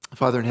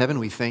Father in heaven,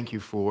 we thank you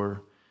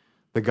for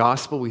the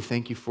gospel. We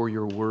thank you for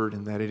your word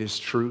and that it is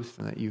truth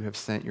and that you have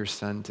sent your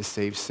Son to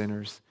save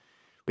sinners.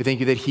 We thank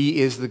you that he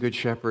is the good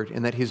shepherd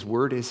and that his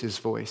word is his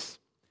voice.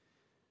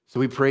 So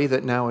we pray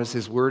that now as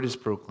his word is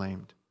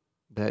proclaimed,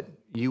 that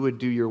you would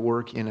do your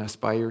work in us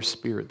by your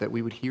Spirit, that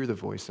we would hear the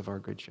voice of our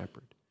good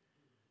shepherd.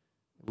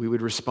 We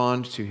would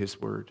respond to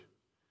his word,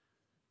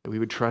 that we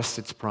would trust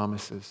its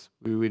promises.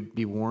 We would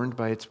be warned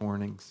by its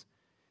warnings,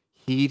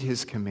 heed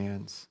his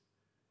commands,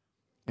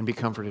 and be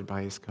comforted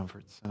by his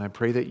comforts. And I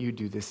pray that you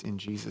do this in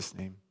Jesus'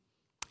 name.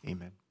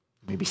 Amen.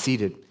 You may be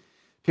seated. If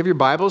you have your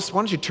Bibles, why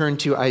don't you turn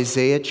to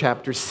Isaiah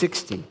chapter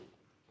 60.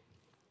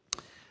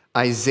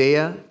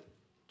 Isaiah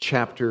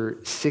chapter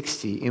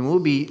 60. And we'll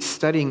be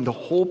studying the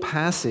whole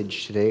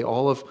passage today,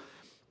 all of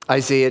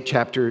Isaiah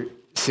chapter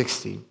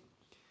 60.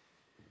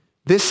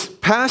 This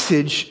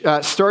passage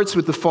starts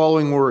with the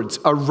following words: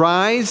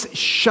 "Arise,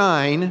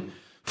 shine,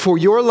 for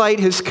your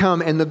light has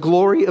come, and the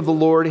glory of the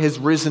Lord has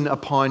risen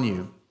upon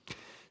you."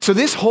 So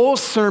this whole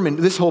sermon,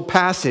 this whole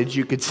passage,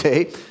 you could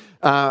say,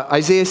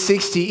 Isaiah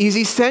 60, is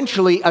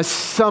essentially a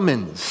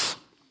summons.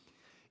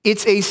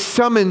 It's a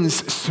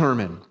summons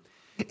sermon.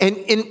 And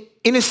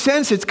in a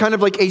sense, it's kind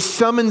of like a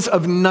summons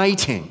of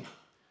knighting.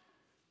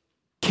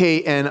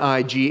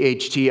 K-N-I-G-H-T-I-N-G,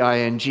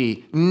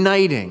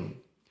 knighting.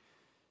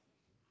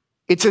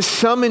 It's a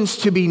summons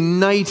to be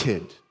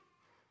knighted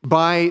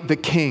by the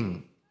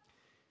king.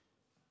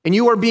 And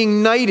you are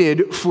being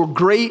knighted for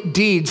great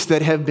deeds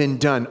that have been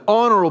done,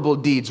 honorable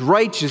deeds,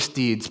 righteous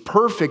deeds,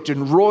 perfect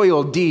and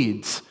royal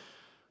deeds,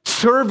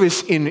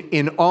 service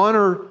in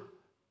honor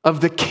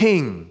of the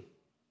king.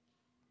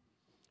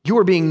 You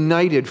are being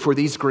knighted for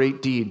these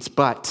great deeds,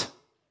 but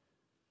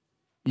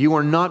you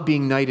are not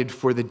being knighted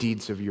for the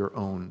deeds of your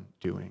own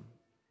doing.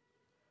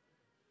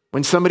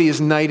 When somebody is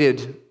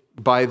knighted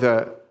by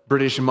the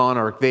British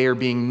monarch, they are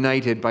being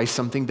knighted by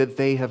something that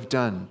they have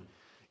done.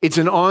 It's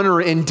an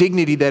honor and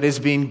dignity that is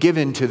being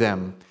given to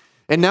them.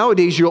 And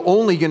nowadays, you're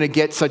only going to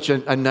get such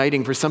a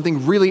knighting for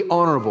something really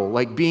honorable,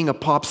 like being a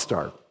pop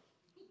star.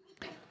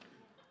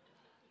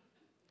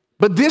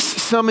 But this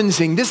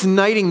summonsing, this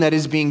knighting that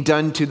is being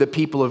done to the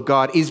people of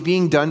God is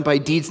being done by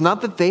deeds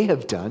not that they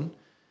have done,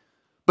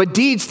 but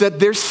deeds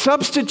that their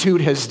substitute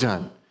has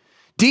done.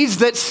 Deeds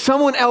that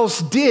someone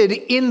else did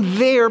in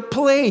their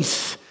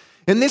place.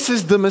 And this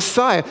is the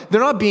Messiah.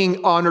 They're not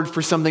being honored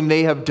for something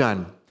they have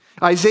done.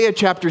 Isaiah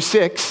chapter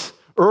 6,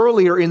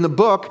 earlier in the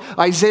book,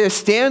 Isaiah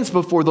stands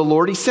before the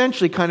Lord,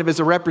 essentially kind of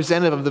as a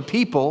representative of the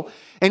people,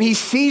 and he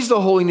sees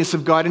the holiness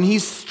of God, and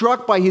he's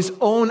struck by his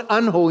own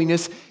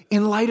unholiness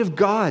in light of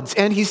God's.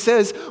 And he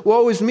says,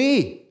 "Woe is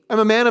me. I'm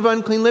a man of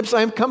unclean lips.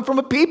 I have come from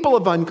a people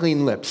of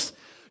unclean lips."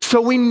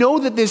 So we know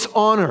that this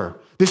honor,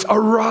 this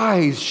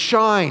arise,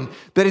 shine,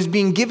 that is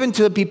being given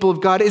to the people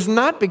of God is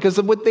not because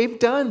of what they've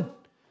done.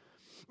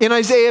 In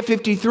Isaiah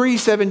 53,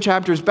 7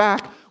 chapters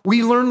back,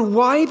 we learn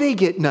why they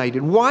get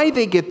knighted, why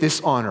they get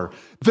this honor.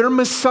 Their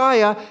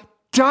Messiah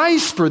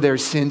dies for their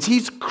sins.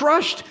 He's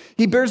crushed.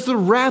 He bears the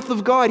wrath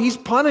of God. He's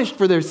punished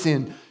for their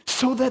sin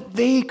so that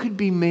they could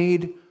be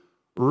made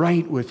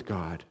right with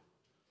God.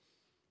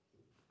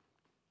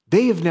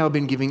 They have now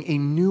been given a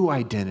new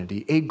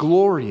identity, a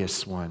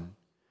glorious one.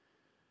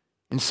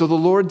 And so the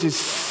Lord is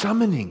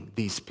summoning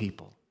these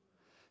people,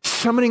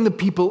 summoning the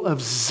people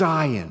of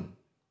Zion.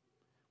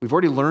 We've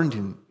already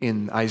learned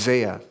in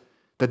Isaiah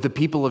that the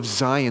people of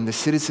Zion, the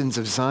citizens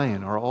of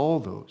Zion, are all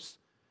those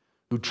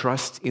who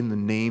trust in the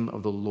name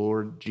of the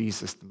Lord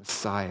Jesus, the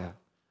Messiah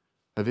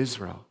of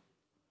Israel.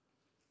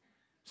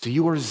 So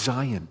you are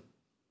Zion.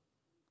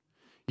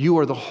 You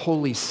are the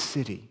holy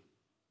city.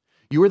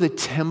 You are the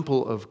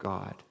temple of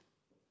God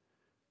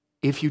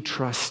if you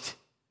trust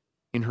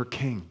in her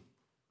King,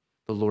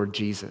 the Lord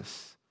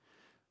Jesus.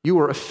 You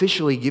are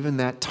officially given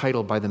that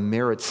title by the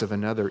merits of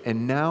another.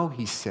 And now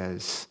he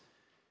says,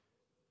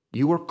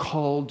 you are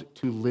called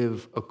to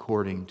live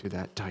according to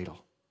that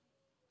title.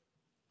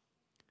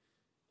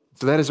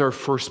 So that is our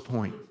first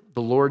point.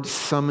 The Lord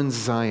summons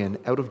Zion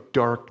out of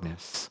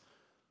darkness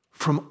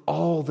from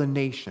all the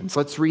nations.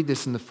 Let's read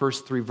this in the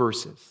first 3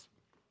 verses.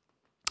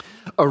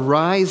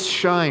 "Arise,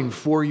 shine,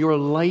 for your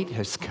light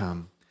has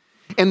come,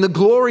 and the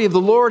glory of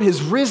the Lord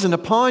has risen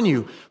upon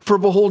you. For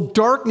behold,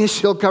 darkness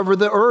shall cover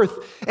the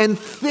earth, and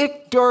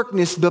thick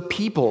darkness the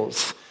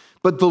peoples.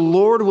 But the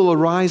Lord will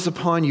arise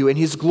upon you, and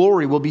his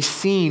glory will be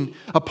seen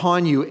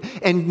upon you.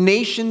 And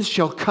nations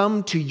shall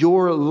come to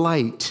your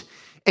light,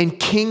 and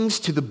kings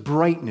to the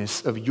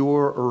brightness of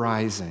your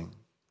arising."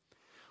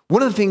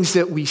 One of the things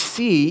that we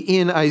see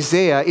in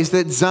Isaiah is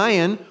that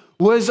Zion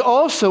was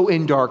also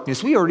in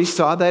darkness. We already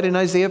saw that in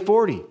Isaiah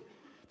 40.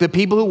 The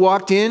people who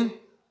walked in,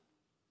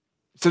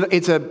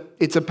 it's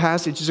a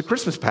passage, it's a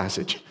Christmas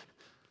passage.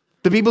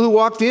 The people who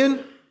walked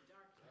in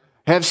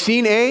have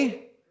seen a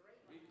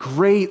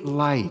great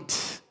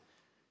light.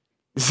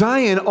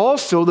 Zion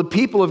also, the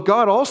people of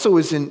God also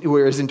is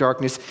in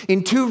darkness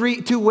in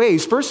two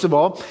ways. First of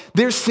all,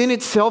 their sin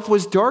itself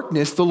was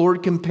darkness. The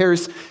Lord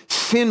compares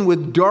sin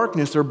with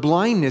darkness or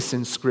blindness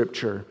in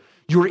Scripture.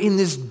 You are in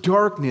this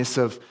darkness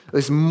of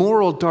this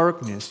moral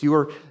darkness. You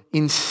are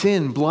in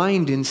sin,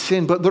 blind in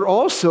sin, but they're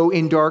also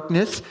in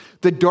darkness,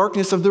 the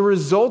darkness of the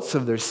results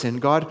of their sin.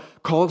 God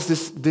calls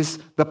this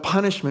the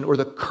punishment or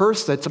the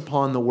curse that's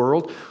upon the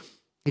world.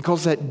 He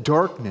calls that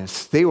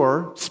darkness. They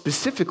are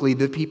specifically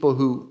the people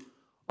who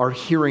are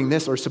hearing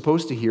this or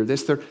supposed to hear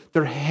this.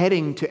 They're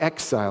heading to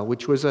exile,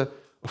 which was a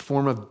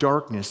form of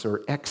darkness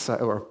or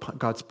exile or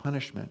God's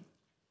punishment.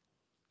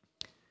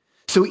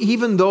 So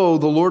even though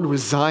the Lord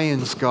was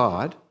Zion's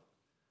God,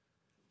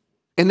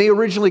 and they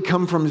originally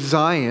come from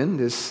Zion,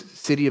 this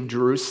city of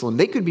Jerusalem,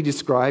 they could be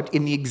described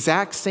in the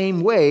exact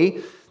same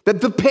way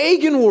that the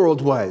pagan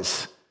world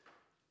was.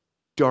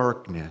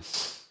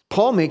 Darkness.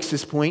 Paul makes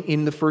this point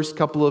in the first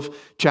couple of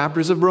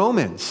chapters of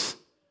Romans.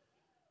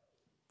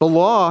 The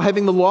law,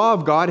 having the law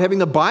of God, having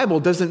the Bible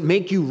doesn't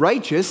make you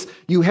righteous.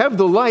 You have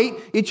the light.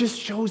 It just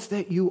shows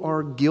that you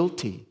are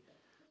guilty.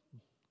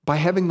 By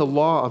having the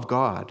law of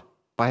God,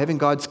 by having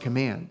God's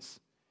commands,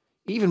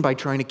 even by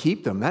trying to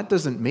keep them, that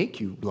doesn't make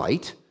you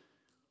light.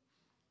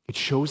 It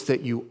shows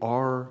that you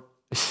are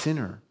a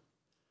sinner.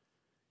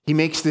 He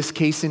makes this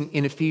case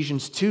in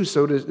Ephesians 2,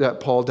 so does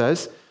Paul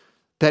does,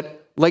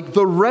 that like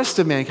the rest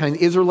of mankind,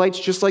 the Israelites,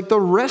 just like the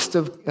rest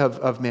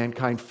of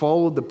mankind,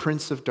 followed the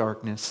prince of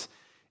darkness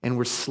and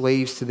were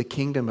slaves to the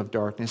kingdom of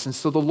darkness. And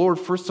so the Lord,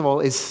 first of all,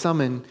 is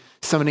summoning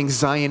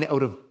Zion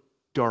out of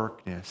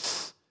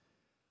darkness.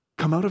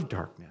 Come out of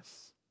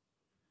darkness.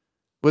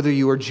 Whether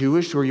you are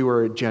Jewish or you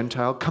are a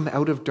Gentile, come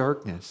out of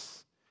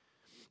darkness.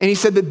 And he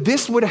said that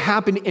this would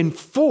happen in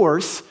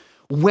force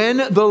when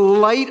the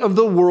light of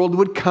the world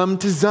would come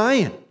to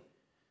Zion,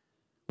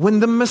 when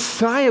the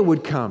Messiah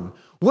would come.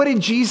 What did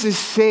Jesus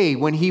say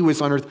when he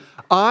was on earth?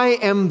 I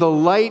am the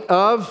light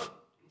of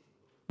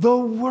the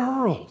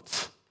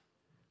world.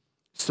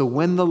 So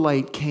when the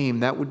light came,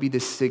 that would be the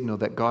signal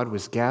that God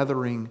was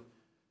gathering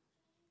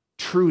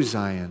true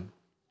Zion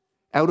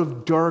out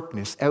of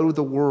darkness, out of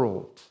the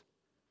world.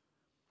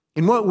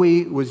 In what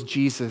way was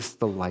Jesus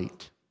the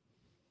light?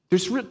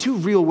 There's two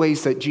real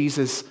ways that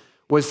Jesus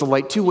was the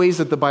light, two ways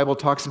that the Bible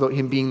talks about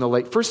him being the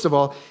light. First of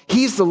all,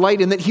 he's the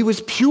light in that he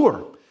was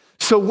pure.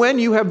 So when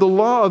you have the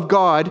law of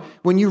God,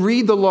 when you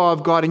read the law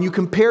of God and you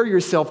compare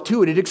yourself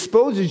to it, it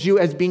exposes you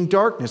as being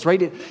darkness,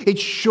 right? It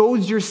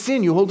shows your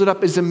sin. You hold it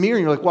up as a mirror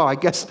and you're like, wow, I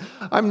guess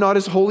I'm not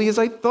as holy as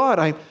I thought.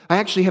 I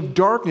actually have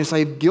darkness, I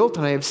have guilt,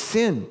 and I have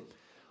sin.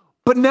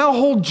 But now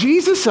hold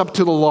Jesus up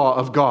to the law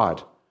of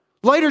God.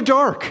 Light or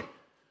dark?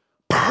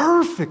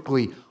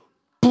 Perfectly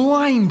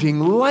blinding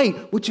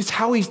light, which is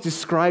how he's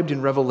described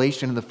in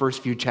Revelation in the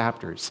first few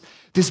chapters.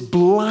 This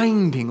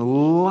blinding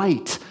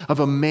light of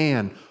a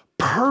man,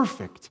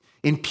 perfect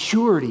in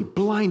purity,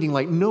 blinding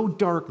light, no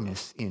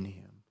darkness in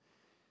him.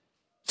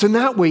 So in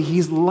that way,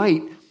 he's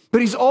light, but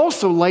he's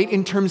also light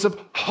in terms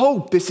of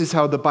hope. This is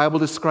how the Bible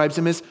describes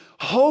him as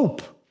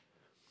hope.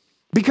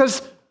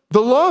 Because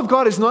the law of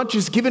God is not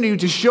just given to you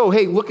to show,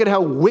 hey, look at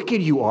how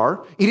wicked you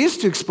are. It is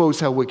to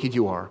expose how wicked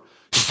you are,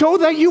 so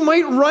that you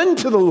might run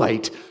to the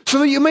light, so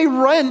that you may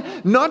run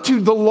not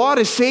to the law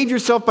to save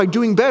yourself by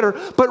doing better,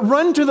 but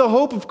run to the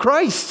hope of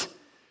Christ.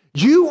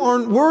 You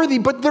aren't worthy,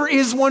 but there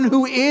is one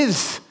who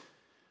is.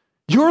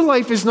 Your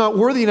life is not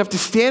worthy enough to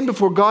stand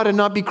before God and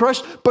not be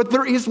crushed, but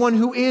there is one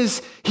who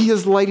is. He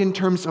is light in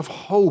terms of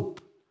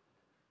hope.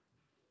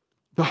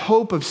 The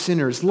hope of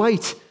sinners,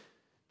 light,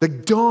 the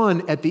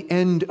dawn at the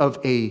end of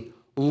a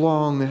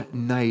long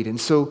night.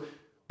 And so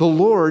the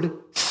Lord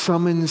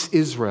summons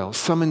Israel,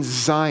 summons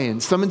Zion,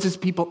 summons his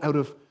people out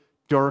of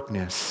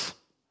darkness.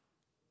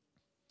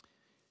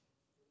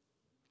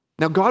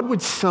 Now, God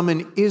would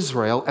summon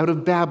Israel out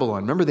of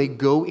Babylon. Remember, they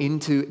go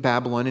into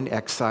Babylon in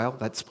exile.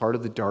 That's part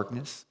of the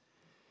darkness.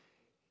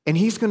 And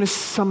he's going to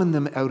summon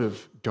them out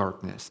of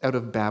darkness, out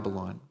of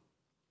Babylon.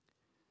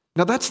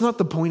 Now, that's not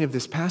the point of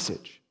this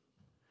passage.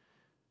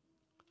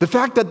 The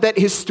fact that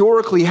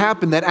historically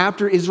happened, that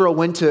after Israel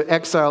went to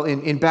exile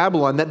in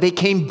Babylon, that they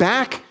came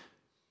back,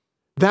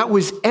 that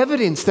was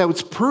evidence, that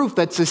was proof,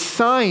 that's a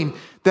sign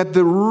that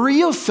the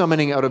real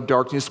summoning out of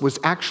darkness was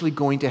actually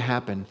going to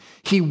happen.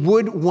 He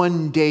would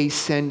one day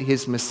send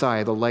his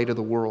Messiah, the light of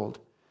the world.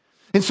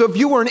 And so if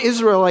you were an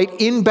Israelite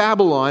in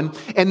Babylon,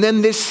 and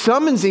then this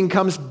summonsing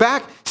comes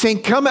back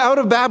saying, come out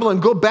of Babylon,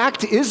 go back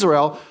to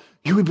Israel,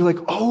 you would be like,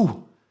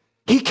 oh,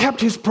 he kept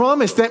his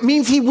promise. That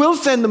means he will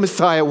send the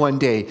Messiah one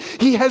day.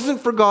 He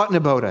hasn't forgotten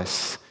about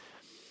us.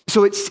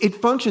 So it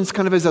functions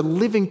kind of as a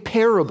living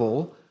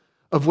parable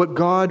of what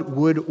God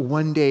would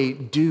one day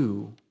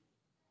do.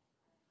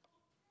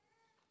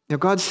 Now,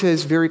 God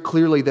says very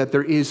clearly that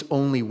there is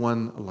only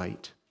one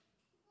light.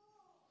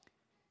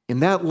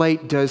 And that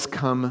light does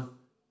come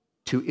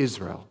to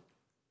Israel.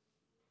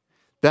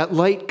 That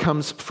light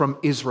comes from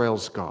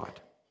Israel's God.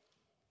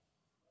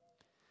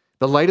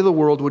 The light of the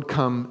world would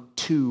come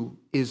to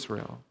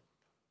Israel.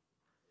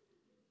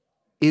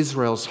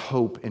 Israel's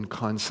hope and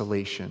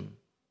consolation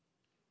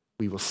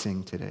we will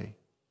sing today.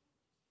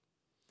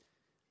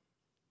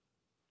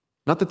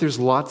 Not that there's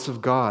lots of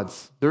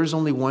gods. There is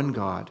only one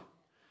God.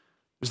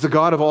 There's the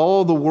God of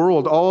all the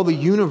world, all the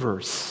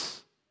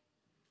universe.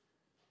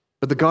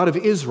 But the God of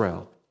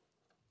Israel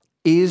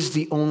is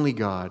the only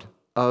God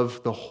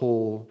of the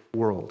whole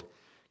world.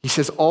 He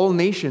says all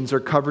nations are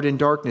covered in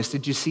darkness.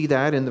 Did you see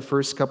that in the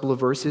first couple of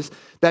verses?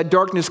 That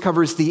darkness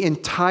covers the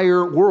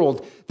entire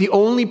world. The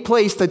only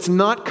place that's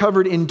not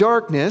covered in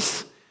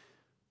darkness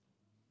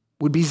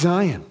would be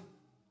Zion.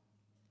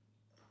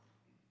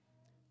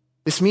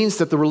 This means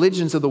that the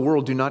religions of the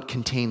world do not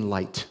contain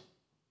light.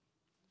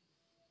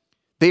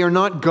 They are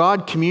not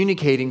God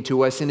communicating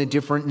to us in a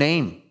different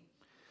name.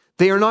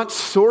 They are not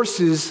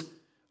sources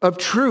of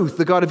truth.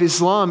 The God of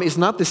Islam is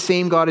not the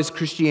same God as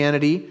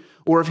Christianity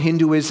or of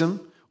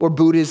Hinduism or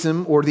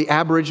Buddhism or the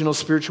Aboriginal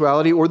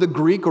spirituality or the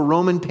Greek or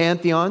Roman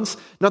pantheons,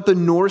 not the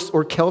Norse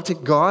or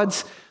Celtic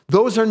gods.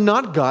 Those are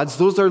not gods.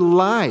 Those are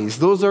lies.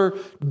 Those are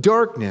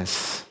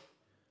darkness.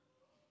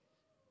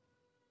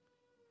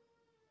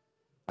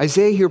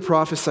 Isaiah here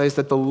prophesies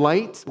that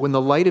when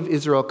the light of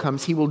Israel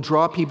comes, he will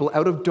draw people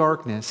out of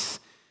darkness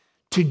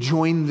to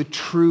join the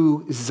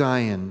true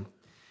Zion.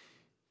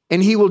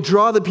 And he will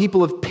draw the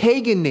people of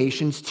pagan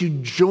nations to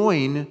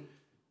join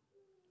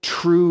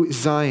true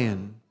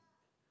Zion.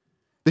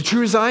 The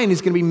true Zion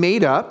is going to be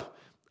made up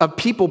of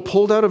people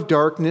pulled out of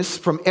darkness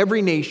from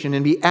every nation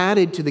and be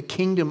added to the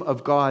kingdom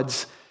of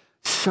God's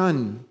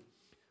Son.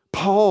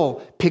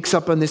 Paul picks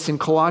up on this in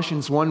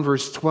Colossians 1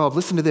 verse 12.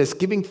 Listen to this.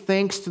 Giving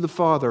thanks to the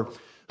Father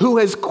who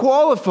has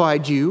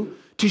qualified you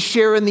to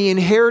share in the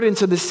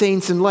inheritance of the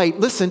saints in light.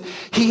 Listen,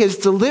 he has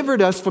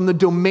delivered us from the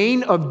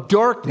domain of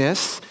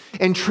darkness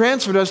and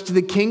transferred us to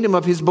the kingdom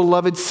of his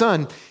beloved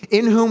Son,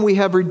 in whom we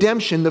have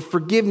redemption, the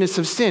forgiveness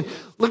of sin.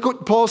 Look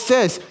what Paul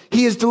says.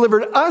 He has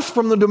delivered us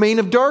from the domain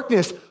of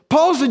darkness.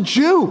 Paul's a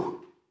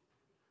Jew.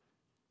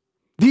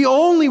 The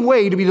only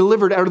way to be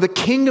delivered out of the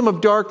kingdom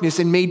of darkness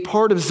and made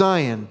part of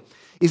Zion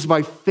is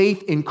by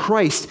faith in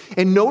Christ.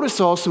 And notice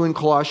also in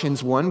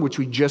Colossians 1, which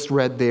we just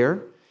read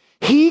there,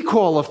 he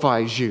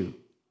qualifies you.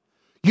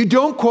 You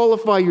don't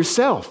qualify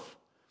yourself.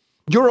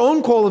 Your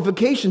own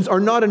qualifications are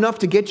not enough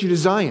to get you to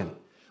Zion.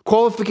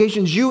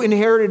 Qualifications you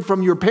inherited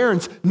from your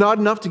parents, not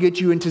enough to get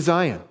you into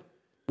Zion.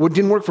 What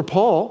didn't work for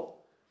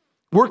Paul?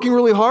 Working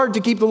really hard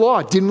to keep the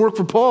law didn't work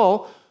for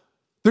Paul.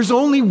 There's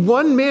only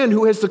one man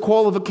who has the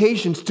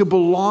qualifications to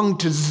belong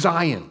to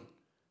Zion,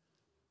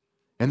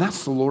 and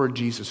that's the Lord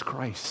Jesus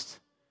Christ.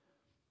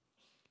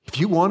 If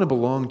you want to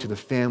belong to the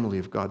family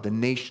of God, the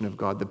nation of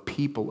God, the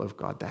people of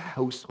God, the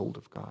household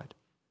of God,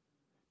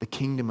 the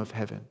kingdom of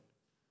heaven,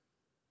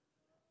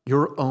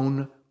 your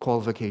own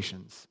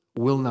qualifications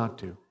will not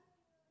do.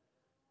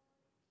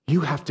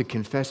 You have to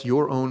confess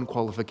your own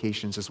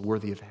qualifications as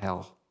worthy of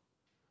hell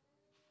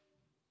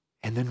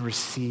and then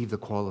receive the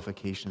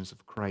qualifications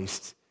of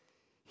Christ.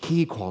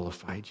 He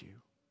qualified you.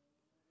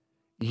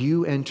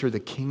 You enter the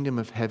kingdom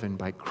of heaven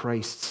by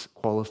Christ's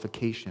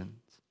qualifications.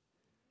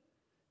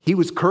 He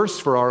was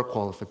cursed for our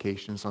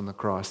qualifications on the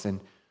cross,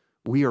 and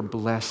we are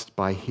blessed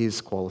by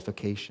his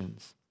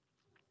qualifications.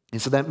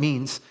 And so that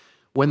means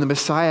when the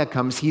Messiah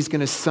comes, he's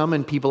going to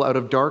summon people out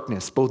of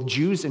darkness, both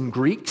Jews and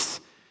Greeks,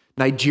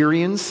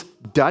 Nigerians,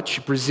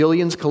 Dutch,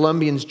 Brazilians,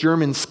 Colombians,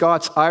 Germans,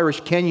 Scots,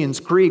 Irish,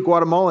 Kenyans, Cree,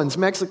 Guatemalans,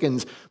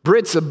 Mexicans,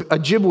 Brits,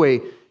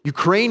 Ojibwe,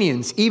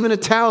 Ukrainians, even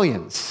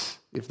Italians,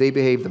 if they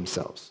behave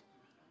themselves.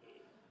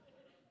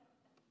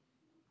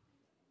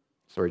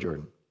 Sorry,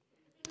 Jordan.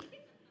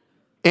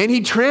 And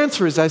he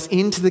transfers us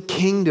into the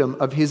kingdom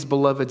of his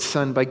beloved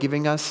Son by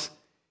giving us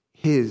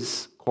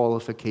his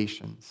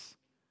qualifications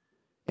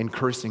and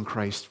cursing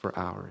Christ for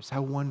ours.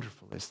 How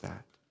wonderful is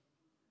that?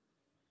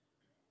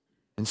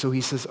 And so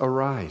he says,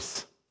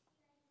 arise,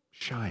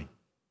 shine.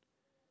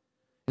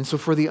 And so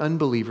for the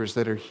unbelievers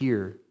that are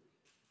here,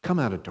 come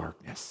out of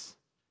darkness.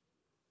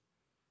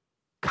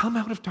 Come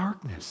out of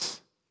darkness.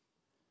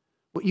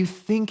 What you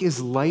think is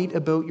light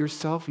about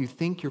yourself, you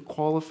think you're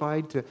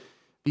qualified to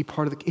be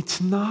part of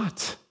it's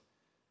not.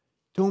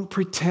 Don't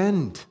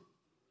pretend.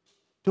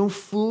 Don't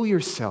fool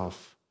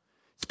yourself.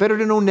 It's better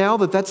to know now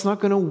that that's not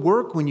going to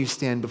work when you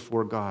stand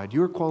before God.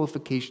 Your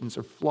qualifications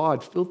are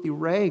flawed, filthy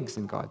rags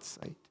in God's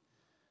sight.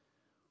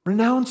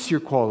 Renounce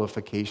your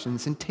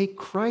qualifications and take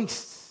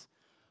Christ's.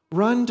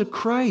 Run to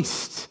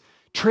Christ.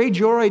 Trade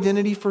your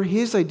identity for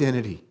his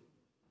identity.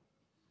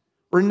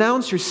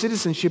 Renounce your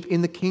citizenship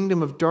in the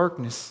kingdom of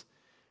darkness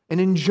and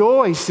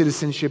enjoy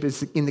citizenship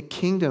in the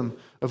kingdom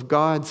of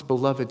God's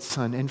beloved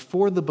Son. And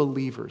for the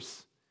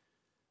believers,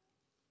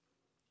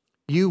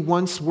 you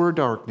once were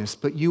darkness,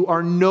 but you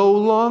are no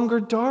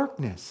longer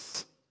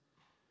darkness.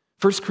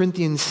 1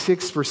 Corinthians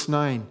 6, verse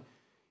 9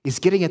 is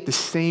getting at the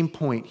same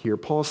point here.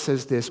 Paul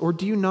says this, or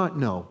do you not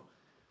know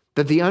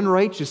that the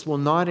unrighteous will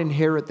not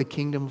inherit the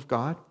kingdom of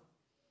God?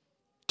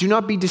 Do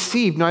not be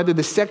deceived, neither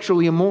the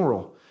sexually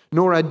immoral,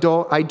 nor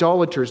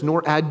idolaters,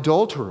 nor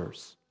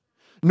adulterers,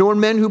 nor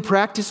men who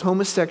practice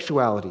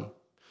homosexuality,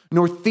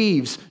 nor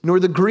thieves, nor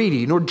the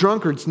greedy, nor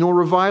drunkards, nor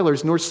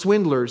revilers, nor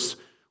swindlers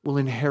will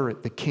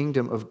inherit the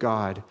kingdom of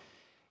God.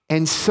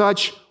 And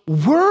such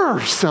were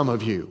some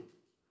of you.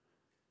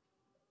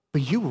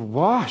 But you were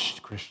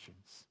washed, Christians.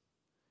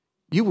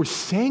 You were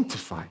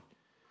sanctified.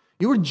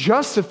 You were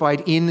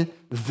justified in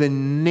the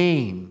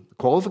name, the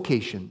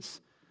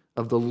qualifications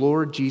of the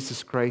Lord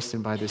Jesus Christ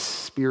and by the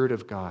Spirit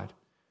of God.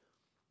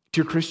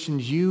 Dear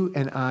Christians, you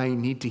and I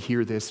need to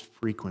hear this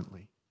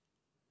frequently.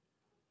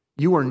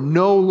 You are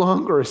no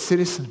longer a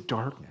citizen of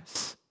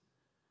darkness.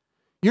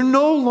 You're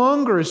no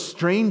longer a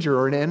stranger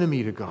or an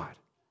enemy to God.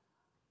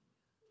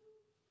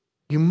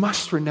 You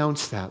must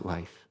renounce that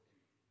life.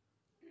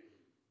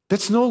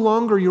 That's no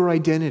longer your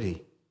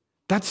identity.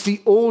 That's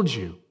the old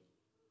you.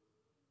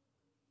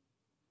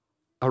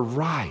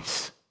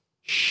 Arise,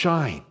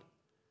 shine.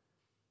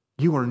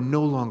 You are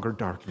no longer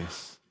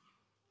darkness.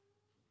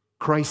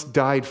 Christ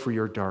died for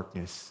your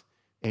darkness,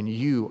 and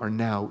you are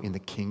now in the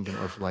kingdom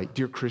of light.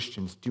 Dear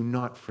Christians, do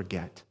not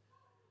forget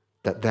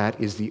that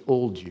that is the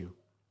old you,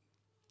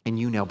 and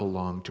you now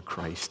belong to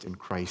Christ, and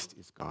Christ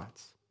is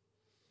God's.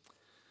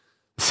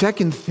 The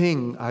second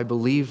thing I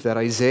believe that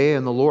Isaiah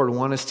and the Lord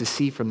want us to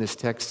see from this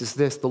text is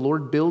this: the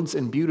Lord builds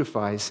and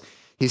beautifies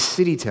his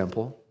city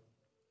temple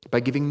by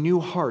giving new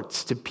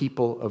hearts to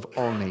people of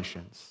all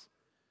nations.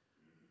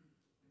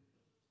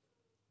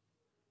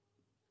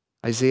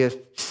 Isaiah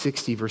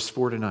 60, verse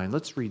 4-9.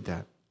 Let's read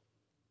that.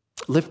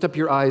 Lift up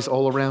your eyes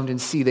all around and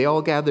see. They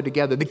all gather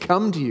together. They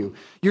come to you.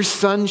 Your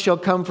son shall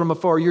come from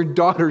afar. Your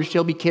daughter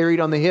shall be carried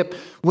on the hip.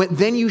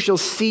 Then you shall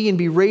see and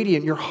be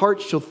radiant. Your heart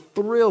shall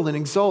thrill and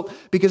exult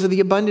because of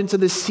the abundance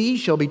of the sea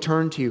shall be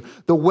turned to you.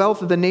 The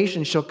wealth of the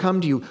nations shall come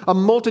to you. A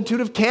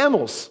multitude of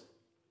camels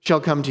shall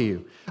come to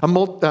you.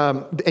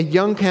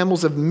 Young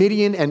camels of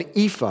Midian and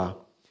Ephah.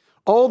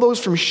 All those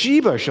from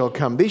Sheba shall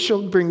come. They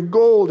shall bring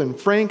gold and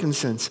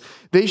frankincense.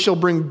 They shall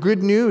bring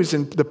good news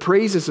and the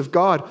praises of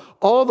God.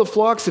 All the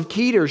flocks of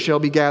Kedar shall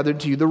be gathered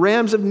to you. The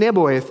rams of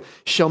Nebaioth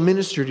shall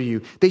minister to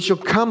you. They shall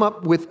come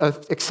up with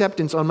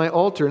acceptance on my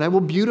altar, and I will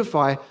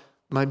beautify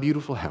my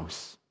beautiful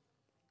house.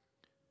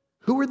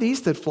 Who are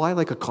these that fly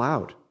like a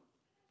cloud,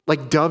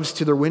 like doves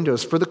to their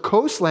windows? For the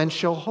coastland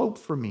shall hope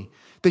for me.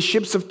 The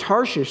ships of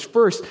Tarshish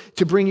first,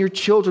 to bring your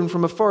children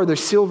from afar, their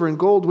silver and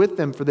gold with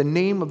them, for the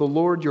name of the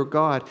Lord your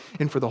God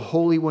and for the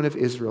Holy One of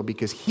Israel,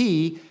 because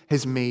he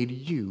has made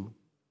you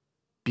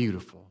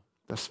beautiful.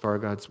 Thus far,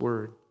 God's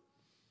word.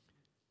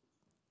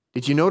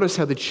 Did you notice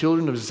how the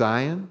children of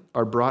Zion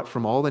are brought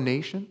from all the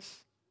nations?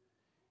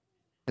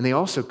 And they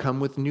also come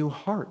with new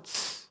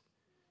hearts.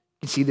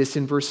 You see this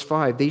in verse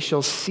 5. They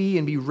shall see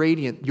and be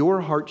radiant.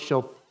 Your heart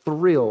shall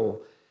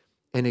thrill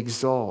and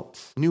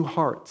exalt. New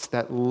hearts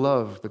that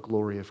love the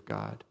glory of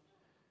God,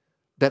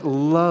 that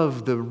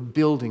love the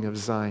building of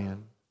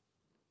Zion.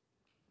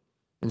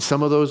 And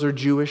some of those are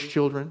Jewish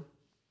children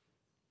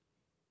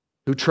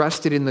who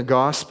trusted in the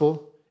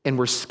gospel and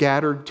were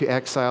scattered to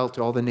exile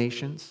to all the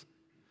nations.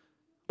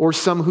 Or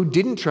some who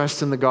didn't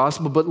trust in the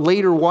gospel, but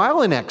later,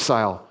 while in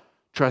exile,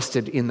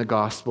 trusted in the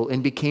gospel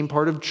and became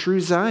part of true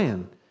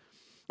Zion.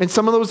 And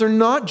some of those are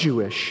not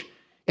Jewish.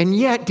 And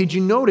yet, did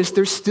you notice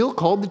they're still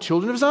called the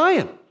children of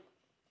Zion?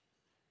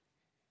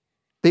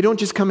 They don't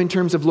just come in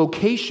terms of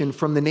location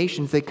from the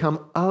nations, they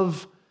come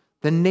of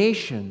the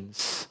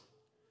nations.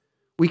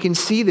 We can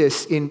see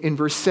this in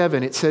verse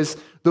 7. It says,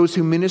 those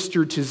who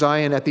minister to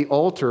Zion at the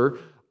altar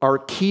are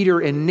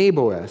Kedar and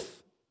Nebaioth.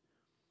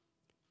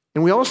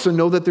 And we also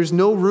know that there's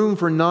no room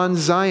for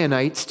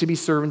non-Zionites to be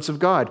servants of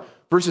God.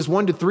 Verses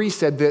 1-3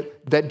 said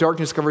that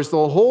darkness covers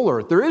the whole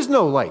earth. There is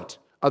no light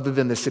other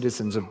than the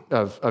citizens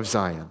of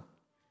Zion.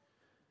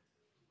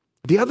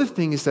 The other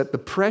thing is that the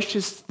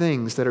precious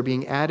things that are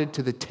being added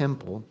to the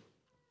temple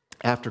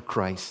after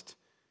Christ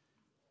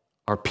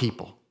are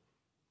people.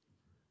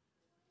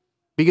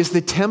 Because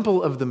the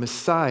temple of the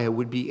Messiah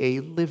would be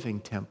a living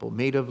temple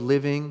made of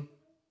living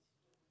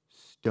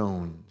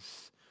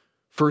stones.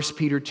 1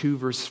 Peter 2,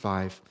 verse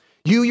 5.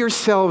 You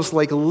yourselves,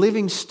 like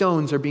living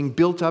stones, are being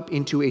built up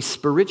into a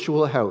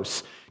spiritual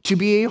house, to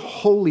be a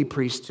holy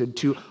priesthood,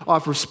 to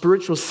offer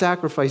spiritual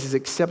sacrifices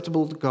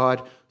acceptable to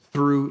God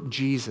through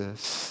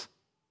Jesus.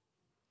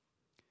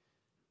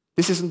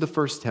 This isn't the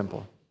first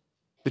temple.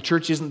 The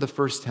church isn't the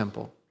first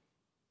temple.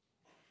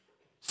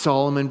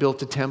 Solomon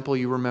built a temple,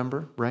 you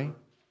remember, right?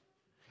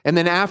 And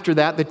then after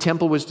that, the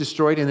temple was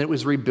destroyed and it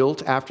was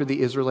rebuilt after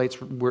the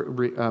Israelites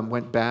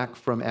went back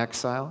from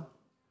exile.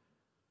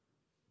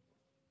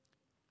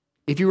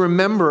 If you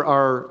remember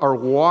our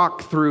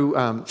walk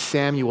through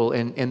Samuel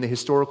and the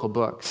historical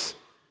books,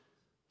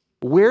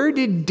 where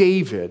did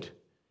David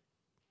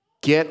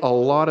get a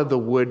lot of the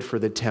wood for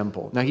the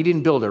temple? Now, he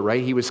didn't build it,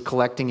 right? He was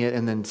collecting it,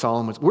 and then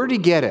Solomon was... Where did he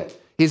get it?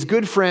 His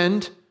good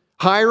friend,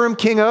 Hiram,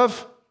 king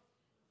of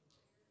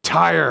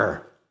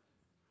Tyre.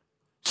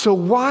 So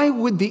why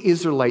would the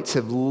Israelites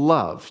have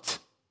loved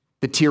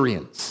the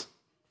Tyrians?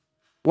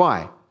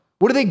 Why?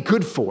 What are they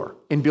good for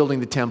in building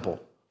the temple?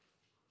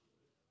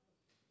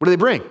 What do they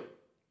bring?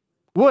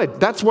 Wood.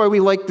 That's why we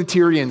like the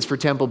Tyrians for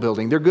temple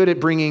building. They're good at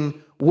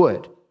bringing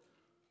wood.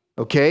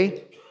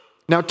 Okay?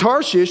 Now,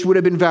 Tarshish would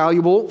have been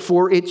valuable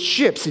for its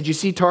ships. Did you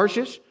see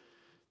Tarshish?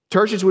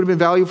 Tarshish would have been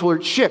valuable for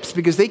its ships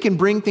because they can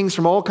bring things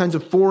from all kinds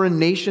of foreign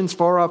nations,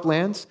 far-off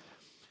lands.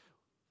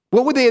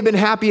 What would they have been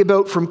happy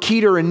about from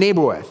Kedar and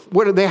Nebaioth?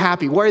 What are they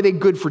happy? Why are they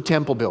good for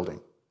temple building?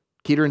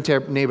 Kedar and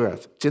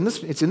Nebaioth.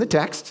 It's in the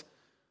text.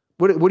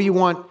 What do you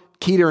want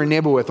Kedar and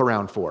Nebaioth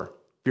around for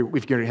if you're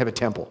going to have a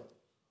temple?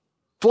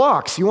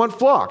 Flocks. You want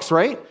flocks,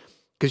 right?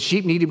 Because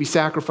sheep need to be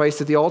sacrificed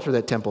at the altar of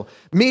that temple.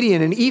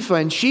 Midian and Ephah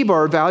and Sheba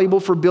are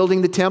valuable for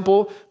building the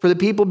temple for the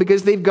people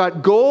because they've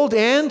got gold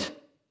and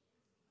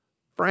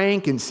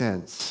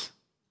frankincense.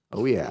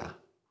 Oh, yeah.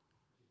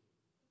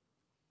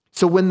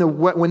 So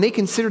when they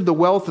considered the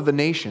wealth of the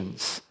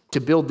nations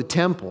to build the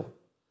temple,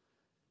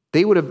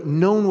 they would have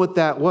known what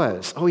that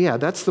was. Oh, yeah,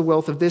 that's the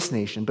wealth of this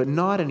nation, but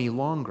not any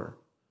longer.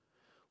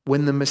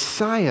 When the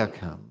Messiah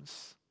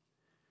comes,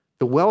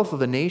 the wealth of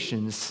the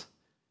nations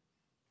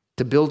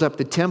to build up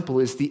the temple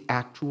is the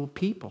actual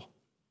people.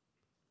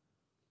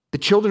 The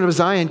children of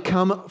Zion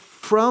come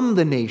from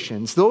the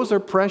nations. Those are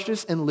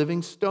precious and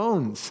living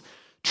stones.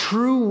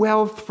 True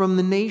wealth from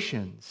the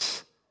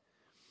nations.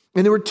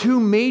 And there were two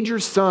major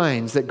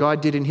signs that God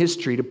did in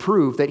history to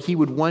prove that he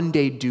would one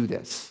day do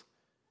this.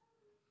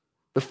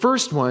 The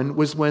first one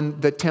was when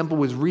the temple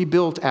was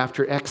rebuilt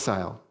after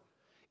exile.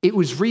 It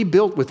was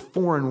rebuilt with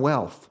foreign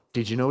wealth.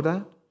 Did you know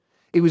that?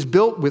 It was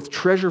built with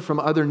treasure from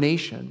other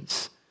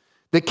nations.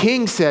 The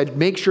king said,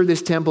 make sure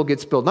this temple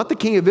gets built. Not the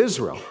king of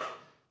Israel,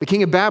 the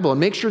king of Babylon.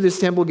 Make sure this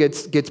temple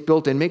gets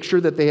built and make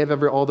sure that they have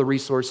all the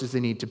resources they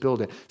need to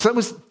build it. So that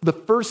was the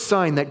first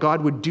sign that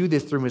God would do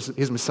this through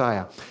his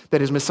Messiah,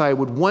 that his Messiah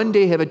would one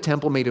day have a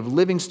temple made of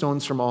living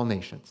stones from all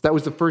nations. That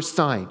was the first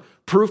sign,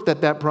 proof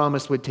that that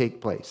promise would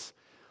take place.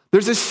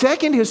 There's a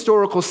second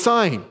historical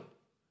sign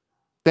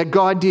that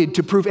God did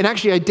to prove and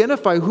actually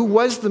identify who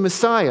was the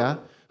Messiah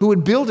who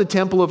would build a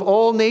temple of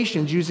all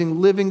nations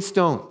using living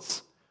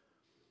stones.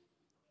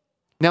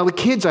 Now, the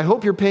kids, I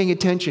hope you're paying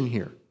attention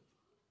here.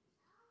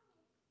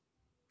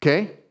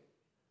 Okay?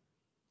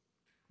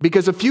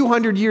 Because a few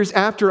hundred years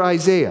after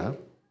Isaiah,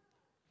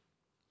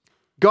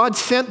 God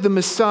sent the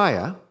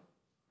Messiah.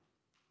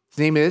 His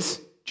name is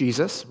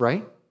Jesus,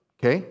 right?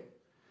 Okay?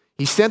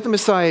 He sent the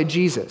Messiah,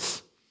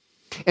 Jesus.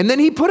 And then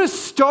he put a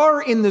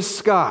star in the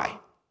sky.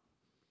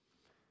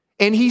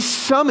 And he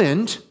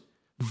summoned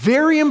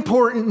very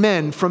important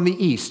men from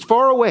the east,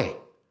 far away.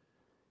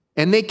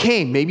 And they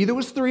came. Maybe there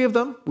was 3 of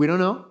them. We don't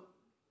know.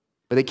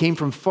 But they came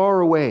from far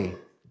away.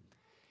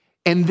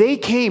 And they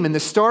came, and the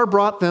star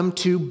brought them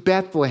to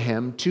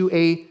Bethlehem, to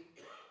a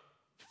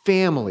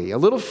family, a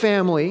little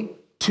family,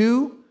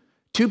 two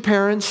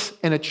parents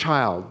and a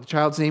child. The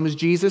child's name is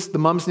Jesus. The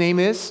mom's name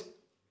is?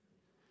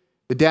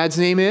 The dad's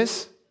name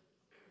is?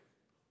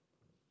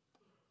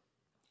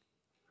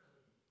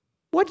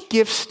 What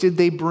gifts did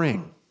they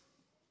bring?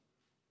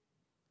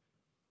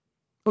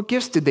 What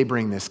gifts did they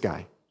bring this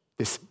guy,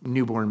 this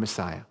newborn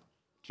Messiah,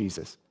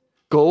 Jesus?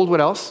 Gold, what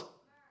else?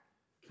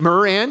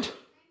 Myrrh and?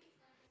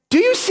 Do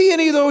you see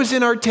any of those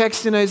in our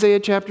text in Isaiah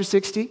chapter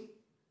 60?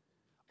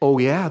 Oh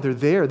yeah, they're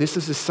there. This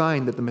is a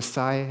sign that the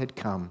Messiah had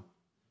come.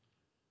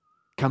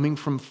 Coming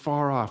from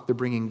far off, they're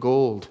bringing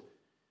gold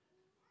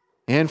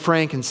and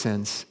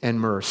frankincense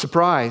and myrrh.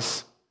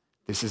 Surprise,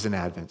 this is an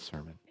Advent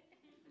sermon.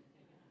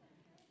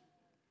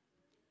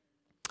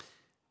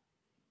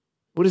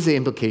 What is the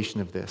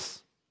implication of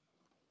this?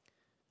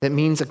 That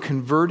means a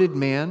converted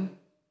man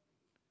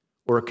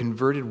or a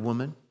converted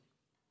woman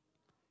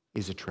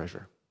is a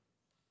treasure.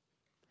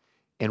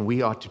 And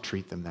we ought to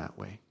treat them that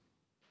way.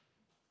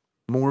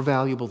 More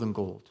valuable than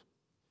gold.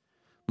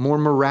 More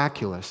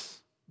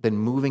miraculous than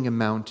moving a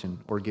mountain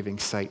or giving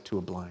sight to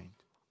a blind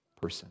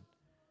person.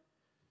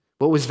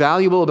 What was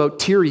valuable about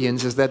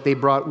Tyrians is that they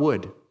brought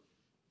wood.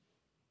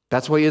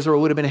 That's why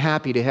Israel would have been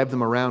happy to have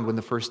them around when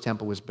the first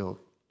temple was built.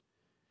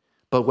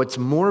 But what's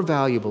more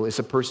valuable is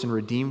a person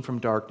redeemed from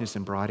darkness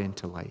and brought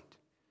into light,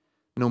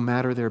 no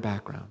matter their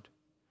background.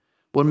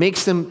 What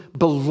makes them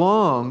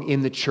belong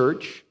in the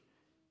church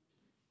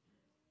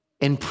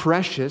and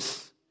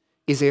precious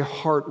is a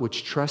heart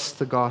which trusts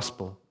the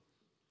gospel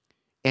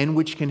and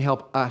which can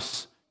help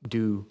us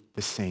do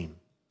the same.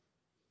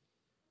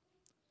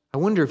 I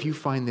wonder if you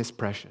find this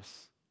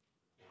precious.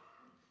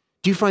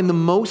 Do you find the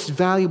most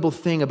valuable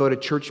thing about a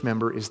church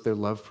member is their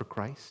love for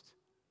Christ?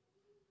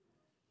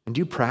 And do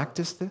you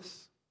practice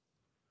this?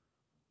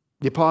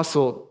 The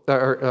apostle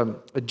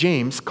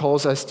James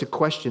calls us to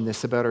question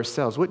this about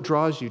ourselves. What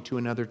draws you to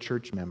another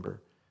church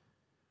member?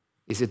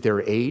 Is it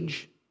their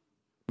age?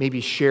 Maybe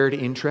shared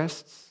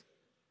interests?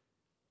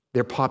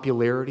 Their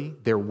popularity?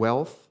 Their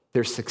wealth?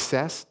 Their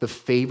success? The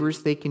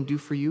favors they can do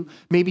for you?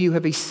 Maybe you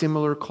have a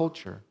similar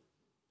culture.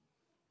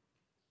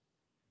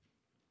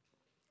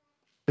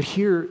 But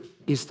here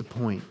is the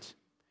point.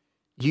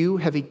 You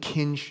have a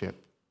kinship,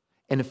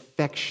 an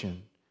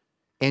affection,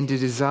 and a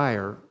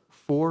desire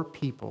for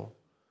people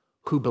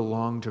who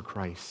belong to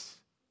Christ.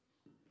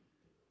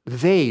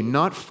 They,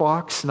 not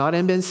Fox, not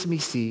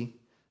MSNBC,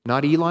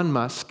 not Elon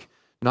Musk,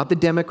 not the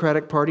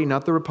Democratic Party,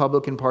 not the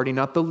Republican Party,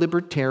 not the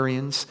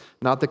Libertarians,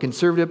 not the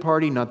Conservative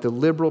Party, not the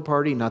Liberal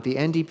Party, not the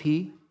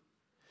NDP,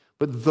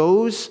 but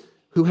those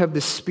who have the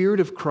Spirit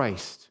of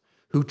Christ,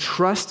 who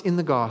trust in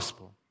the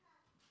gospel,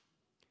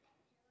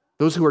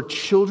 those who are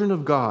children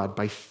of God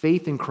by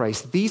faith in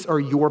Christ, these are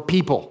your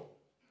people.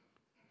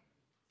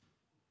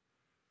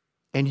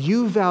 And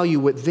you value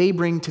what they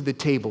bring to the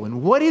table.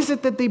 And what is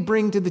it that they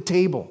bring to the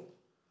table?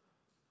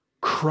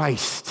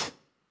 Christ.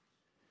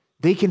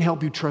 They can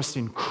help you trust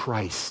in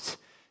Christ.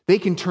 They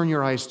can turn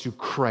your eyes to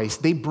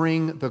Christ. They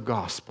bring the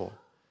gospel.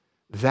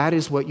 That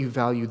is what you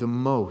value the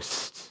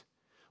most.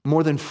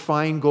 More than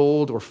fine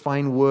gold or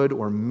fine wood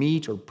or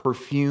meat or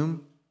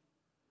perfume.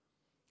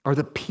 Are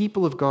the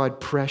people of God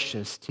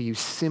precious to you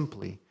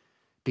simply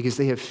because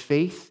they have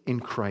faith in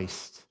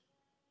Christ?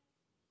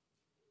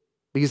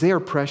 Because they are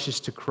precious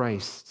to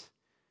Christ.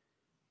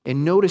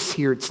 And notice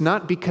here, it's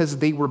not because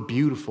they were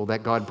beautiful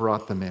that God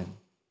brought them in.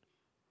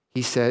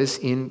 He says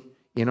in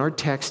our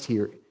text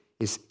here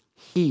is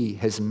He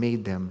has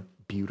made them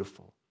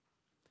beautiful.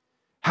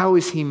 How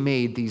has He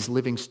made these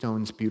living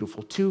stones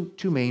beautiful? Two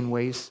main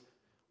ways.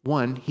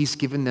 One, He's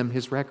given them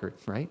His record,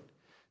 right?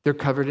 They're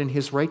covered in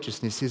His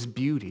righteousness, His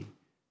beauty.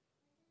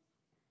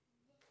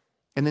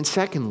 And then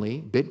secondly,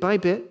 bit by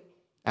bit,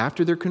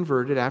 after they're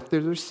converted, after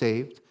they're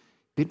saved,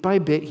 bit by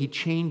bit, He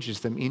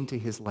changes them into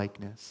His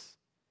likeness.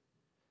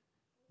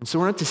 And so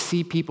we're not to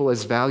see people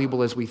as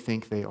valuable as we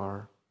think they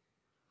are,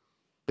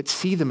 but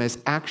see them as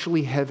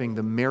actually having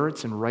the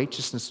merits and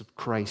righteousness of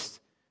Christ.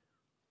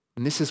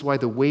 And this is why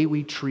the way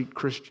we treat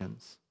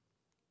Christians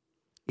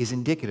is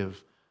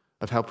indicative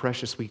of how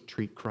precious we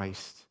treat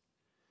Christ.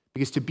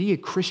 Because to be a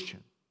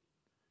Christian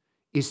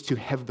is to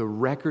have the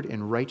record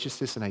and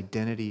righteousness and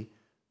identity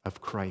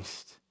of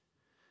Christ.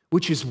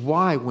 Which is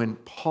why when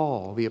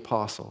Paul, the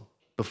apostle,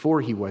 before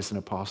he was an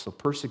apostle,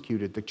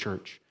 persecuted the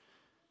church,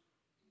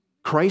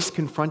 Christ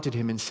confronted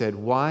him and said,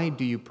 "Why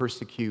do you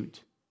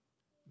persecute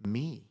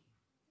me?"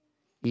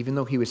 Even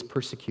though he was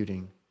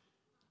persecuting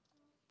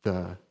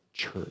the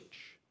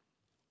church.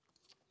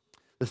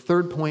 The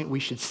third point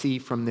we should see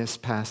from this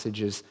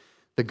passage is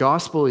the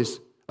gospel is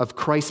of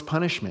Christ's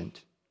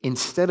punishment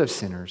instead of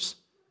sinners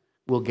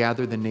will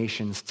gather the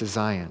nations to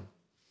Zion.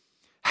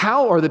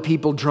 How are the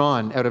people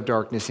drawn out of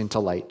darkness into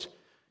light?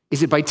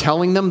 Is it by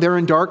telling them they're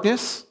in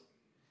darkness?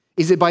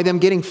 Is it by them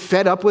getting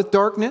fed up with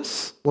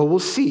darkness? Well, we'll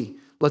see.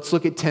 Let's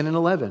look at 10 and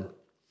 11.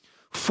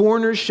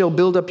 Foreigners shall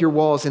build up your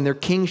walls, and their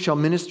king shall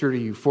minister to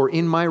you. For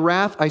in my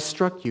wrath I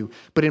struck you,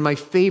 but in my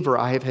favor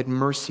I have had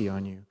mercy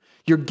on you.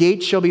 Your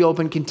gates shall be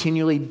open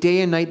continually.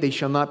 Day and night they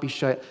shall not be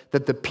shut,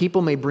 that the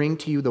people may bring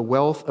to you the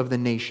wealth of the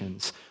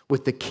nations,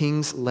 with the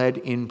kings led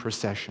in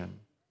procession.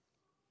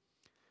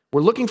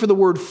 We're looking for the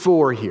word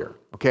 "for" here,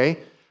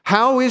 okay?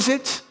 How is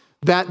it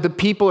that the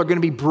people are going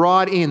to be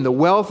brought in, the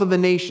wealth of the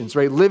nations,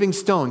 right? Living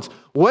stones.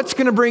 What's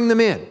going to bring them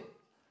in?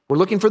 We're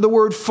looking for the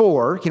word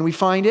 "for." Can we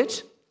find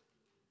it?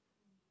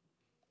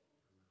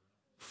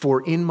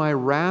 For in my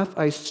wrath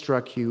I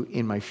struck you,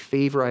 in my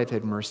favor I have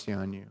had mercy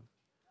on you.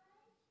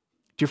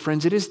 Dear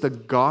friends, it is the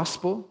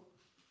gospel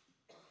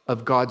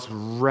of God's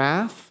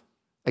wrath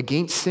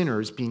against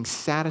sinners being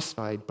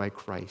satisfied by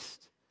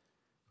Christ.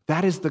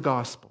 That is the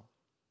gospel.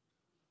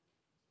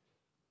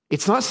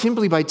 It's not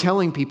simply by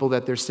telling people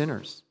that they're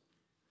sinners.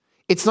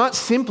 It's not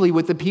simply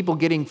with the people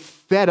getting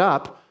fed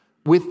up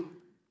with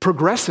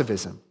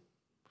progressivism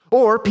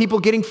or people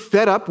getting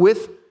fed up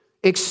with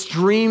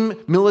extreme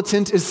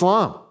militant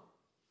Islam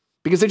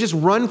because they just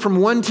run from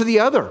one to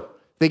the other.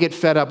 They get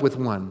fed up with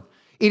one.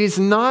 It is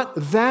not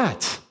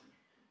that.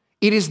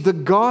 It is the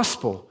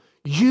gospel.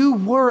 You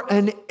were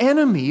an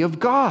enemy of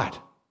God.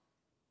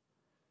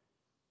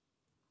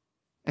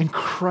 And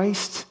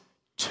Christ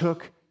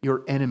took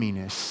your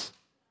eneminess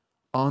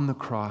on the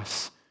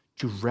cross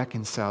to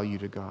reconcile you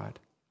to God.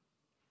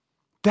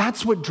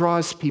 That's what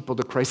draws people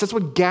to Christ. That's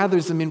what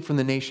gathers them in from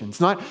the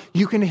nations. Not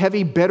you can have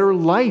a better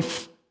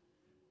life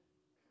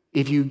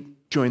if you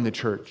join the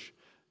church.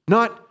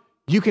 Not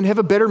you can have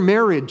a better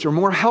marriage or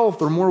more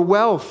health or more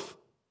wealth.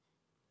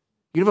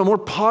 You have a more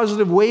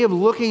positive way of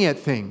looking at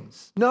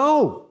things.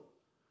 No.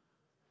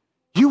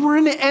 You were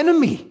an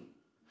enemy.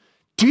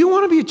 Do you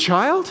want to be a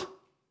child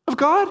of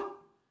God?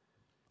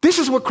 This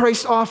is what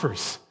Christ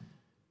offers.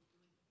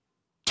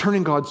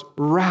 Turning God's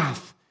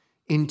wrath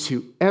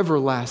into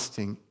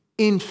everlasting,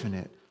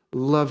 infinite,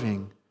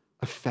 loving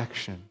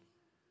affection.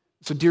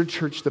 So, dear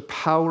church, the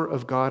power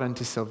of God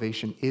unto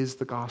salvation is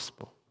the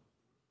gospel.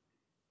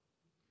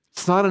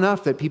 It's not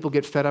enough that people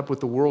get fed up with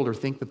the world or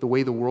think that the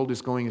way the world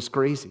is going is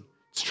crazy.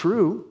 It's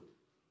true,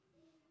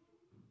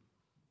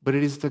 but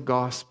it is the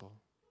gospel.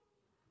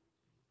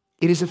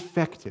 It is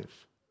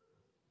effective.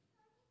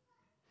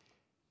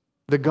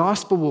 The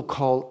gospel will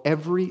call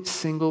every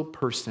single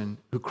person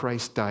who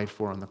Christ died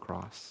for on the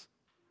cross,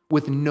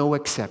 with no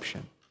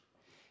exception.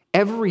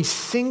 Every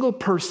single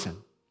person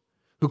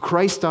who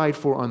Christ died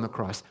for on the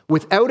cross,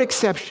 without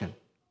exception,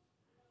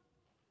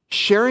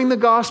 sharing the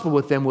gospel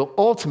with them will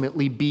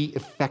ultimately be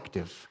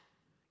effective.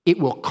 It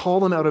will call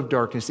them out of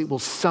darkness. It will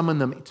summon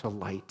them to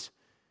light.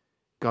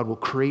 God will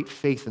create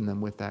faith in them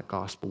with that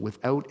gospel,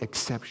 without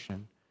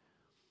exception.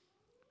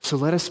 So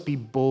let us be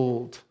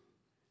bold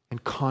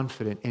and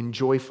confident and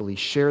joyfully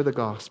share the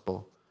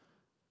gospel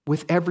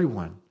with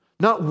everyone,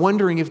 not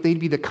wondering if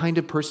they'd be the kind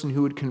of person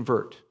who would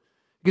convert.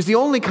 Because the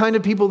only kind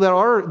of people that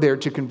are there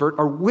to convert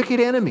are wicked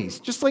enemies,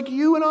 just like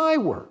you and I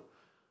were.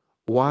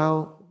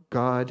 While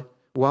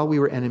we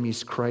were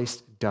enemies,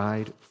 Christ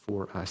died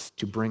for us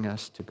to bring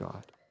us to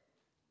God.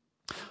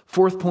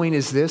 Fourth point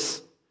is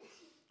this.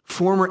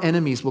 Former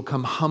enemies will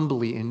come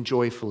humbly and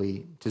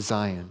joyfully to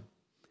Zion.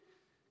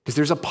 Because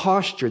there's a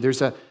posture,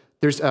 there's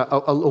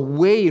a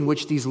way in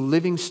which these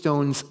living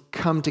stones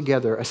come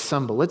together,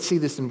 assemble. Let's see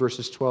this in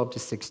verses 12 to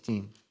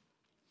 16.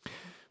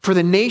 For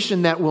the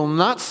nation that will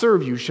not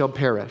serve you shall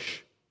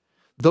perish.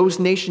 Those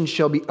nations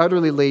shall be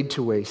utterly laid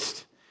to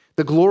waste.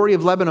 The glory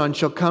of Lebanon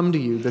shall come to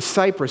you, the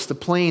cypress, the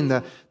plane,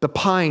 the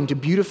pine, to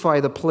beautify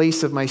the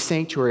place of my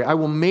sanctuary. I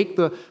will make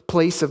the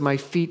place of my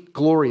feet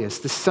glorious.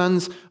 The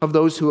sons of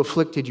those who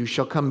afflicted you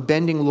shall come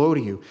bending low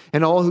to you,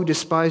 and all who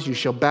despise you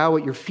shall bow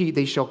at your feet.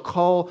 They shall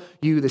call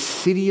you the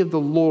city of the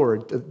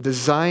Lord, the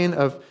Zion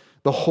of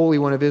the Holy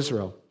One of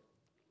Israel.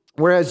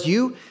 Whereas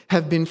you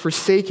have been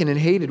forsaken and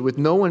hated, with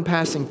no one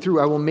passing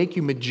through, I will make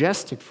you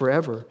majestic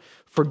forever.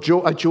 For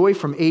a joy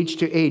from age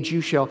to age,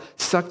 you shall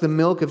suck the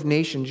milk of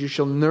nations, you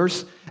shall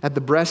nurse at the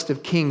breast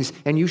of kings,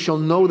 and you shall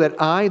know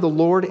that I, the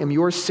Lord, am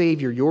your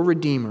Savior, your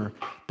Redeemer,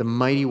 the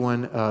mighty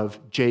one of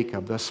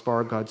Jacob. Thus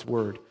far, God's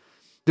word.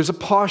 There's a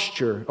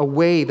posture, a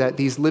way that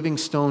these living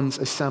stones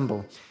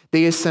assemble.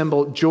 They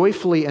assemble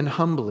joyfully and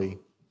humbly.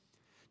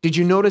 Did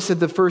you notice at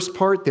the first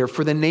part there,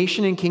 for the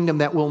nation and kingdom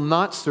that will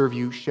not serve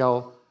you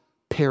shall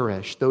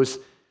perish. Those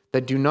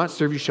that do not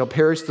serve you shall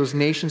perish. Those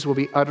nations will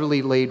be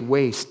utterly laid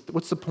waste.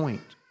 What's the point?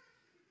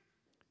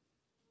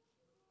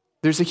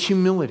 There's a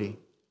humility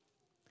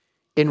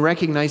in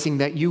recognizing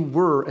that you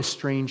were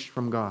estranged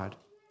from God.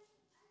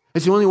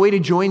 It's the only way to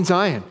join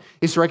Zion,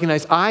 is to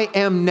recognize I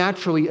am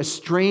naturally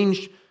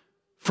estranged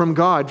from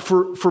God.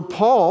 For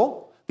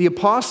Paul, the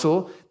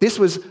apostle, this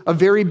was a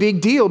very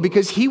big deal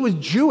because he was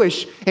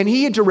Jewish and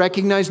he had to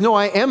recognize, no,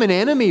 I am an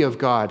enemy of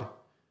God.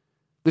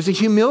 There's a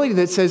humility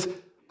that says,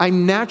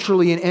 I'm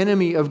naturally an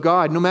enemy of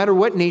God, no matter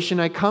what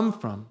nation I come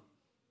from.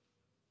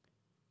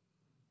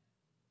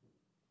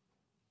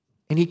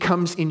 And he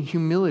comes in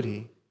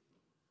humility.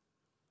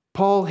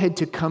 Paul had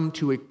to come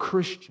to a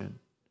Christian,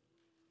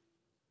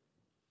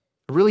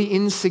 a really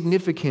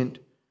insignificant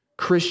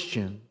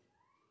Christian.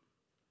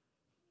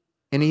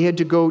 And he had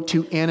to go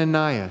to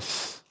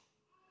Ananias,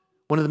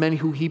 one of the men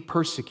who he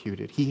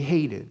persecuted, he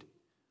hated.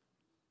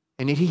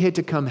 And yet he had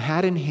to come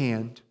hat in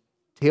hand,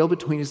 tail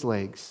between his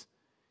legs,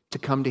 to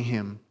come to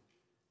him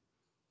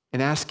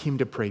and ask him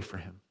to pray for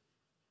him.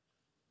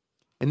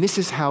 And this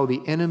is how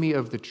the enemy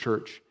of the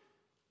church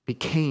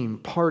became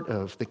part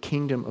of the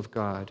kingdom of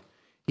God.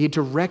 He had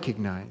to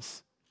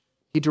recognize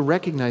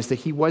that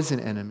he was an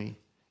enemy,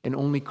 and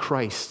only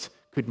Christ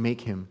could make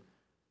him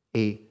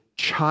a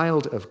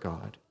child of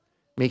God,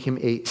 make him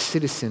a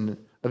citizen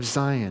of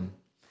Zion.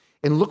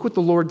 And look what the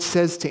Lord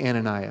says to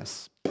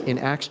Ananias in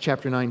Acts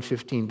chapter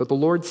 9:15. But the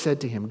Lord said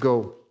to him,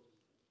 go,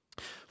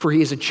 for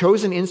he is a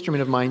chosen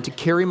instrument of mine to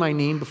carry my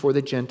name before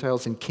the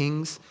Gentiles and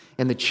kings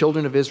and the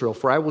children of Israel.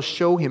 For I will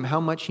show him how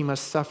much he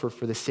must suffer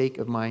for the sake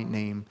of my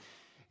name.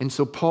 And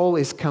so Paul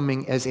is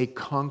coming as a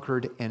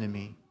conquered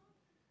enemy,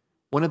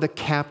 one of the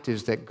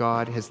captives that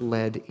God has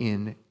led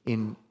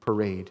in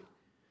parade.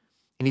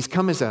 And he's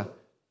come as a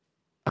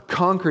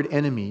conquered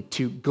enemy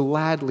to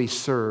gladly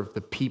serve the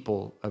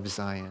people of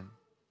Zion,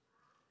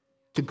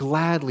 to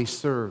gladly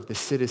serve the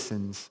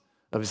citizens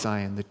of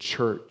Zion, the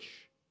church.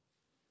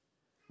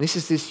 This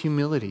is this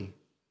humility.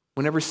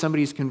 Whenever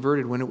somebody's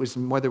converted, whether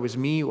it was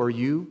me or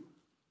you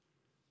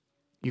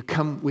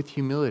come with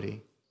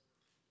humility.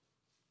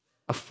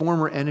 A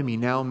former enemy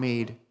now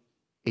made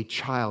a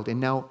child and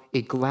now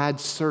a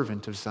glad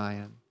servant of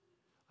Zion.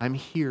 I'm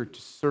here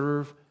to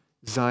serve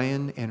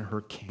Zion and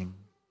her king.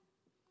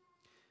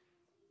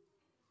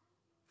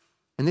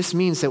 And this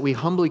means that we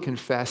humbly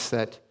confess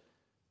that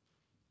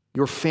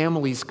your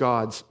family's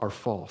gods are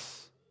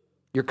false.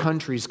 Your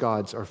country's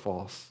gods are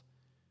false.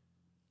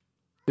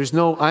 There's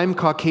no, I'm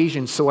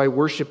Caucasian, so I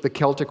worship the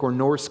Celtic or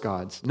Norse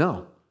gods.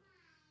 No.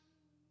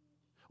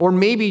 Or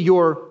maybe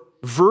your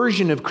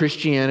version of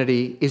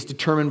Christianity is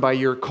determined by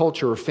your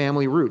culture or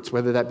family roots,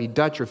 whether that be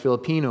Dutch or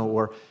Filipino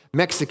or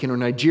Mexican or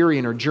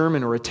Nigerian or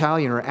German or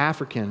Italian or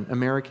African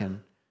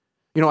American.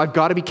 You know, I've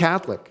got to be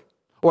Catholic,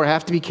 or I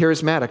have to be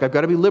charismatic. I've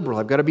got to be liberal.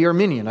 I've got to be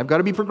Arminian. I've got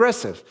to be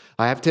progressive.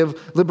 I have to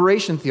have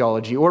liberation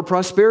theology or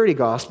prosperity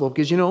gospel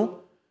because, you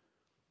know,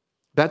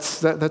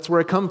 that's where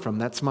I come from.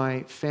 That's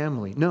my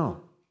family.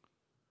 No.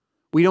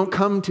 We don't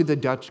come to the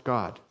Dutch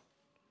God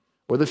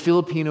or the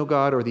Filipino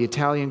God or the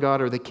Italian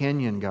God or the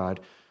Kenyan God.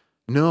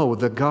 No,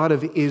 the God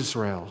of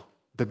Israel,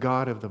 the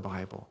God of the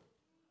Bible.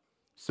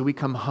 So we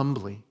come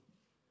humbly.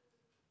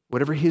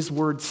 Whatever his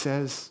word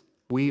says,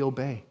 we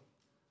obey.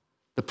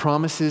 The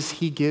promises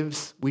he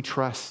gives, we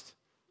trust.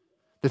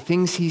 The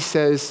things he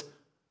says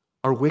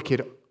are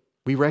wicked,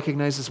 we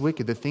recognize as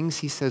wicked. The things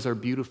he says are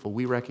beautiful,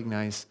 we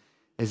recognize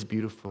as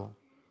beautiful.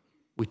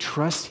 We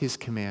trust his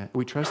command,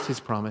 we trust his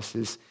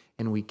promises,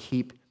 and we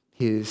keep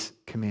his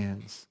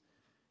commands.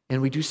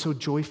 And we do so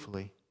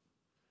joyfully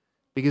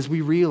because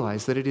we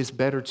realize that it is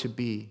better to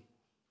be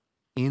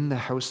in the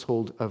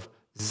household of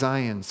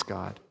Zion's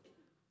God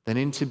than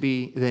in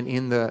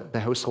the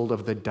household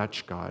of the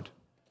Dutch God.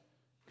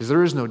 Because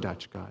there is no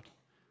Dutch God.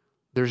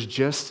 There's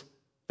just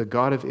the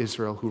God of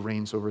Israel who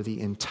reigns over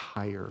the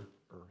entire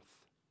earth.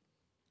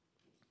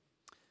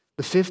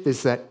 The fifth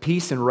is that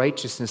peace and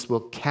righteousness will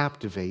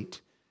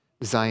captivate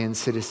Zion's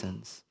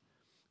citizens.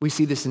 We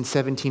see this in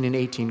 17 and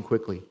 18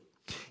 quickly.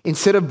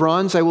 Instead of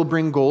bronze, I will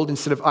bring gold.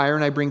 Instead of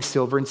iron, I bring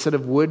silver. Instead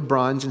of wood,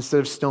 bronze. Instead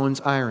of stones,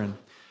 iron.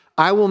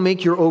 I will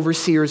make your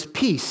overseers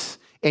peace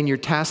and your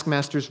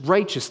taskmasters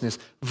righteousness.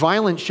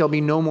 Violence shall be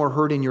no more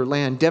heard in your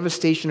land,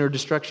 devastation or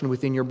destruction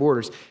within your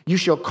borders. You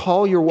shall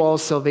call your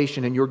walls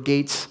salvation and your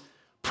gates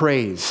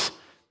praise.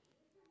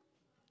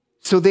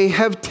 So they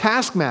have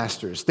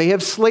taskmasters, they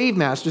have slave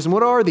masters. And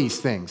what are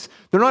these things?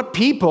 They're not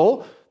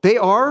people, they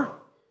are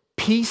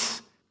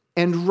peace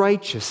and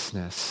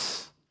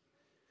righteousness.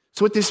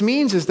 So what this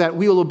means is that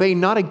we will obey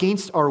not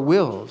against our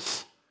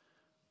wills,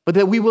 but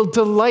that we will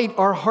delight,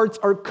 our hearts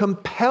are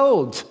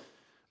compelled,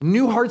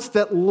 new hearts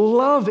that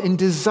love and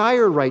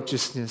desire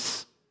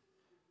righteousness,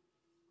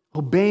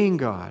 obeying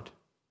God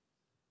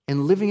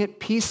and living at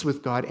peace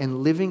with God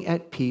and living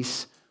at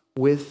peace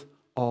with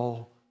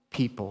all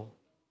people.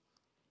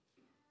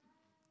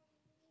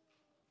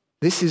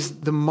 This is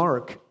the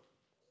mark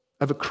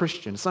of a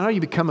Christian. It's not how you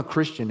become a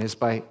Christian is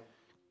by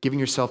giving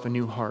yourself a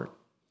new heart.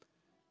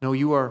 No,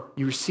 you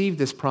receive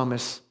this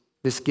promise,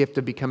 this gift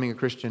of becoming a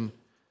Christian,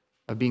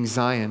 of being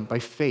Zion by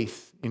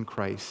faith in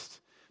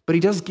Christ. But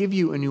he does give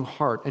you a new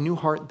heart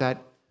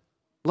that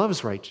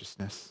loves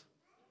righteousness,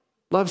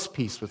 loves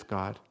peace with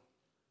God,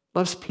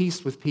 loves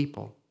peace with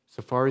people,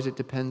 so far as it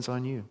depends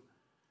on you.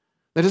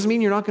 That doesn't mean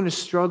you're not going to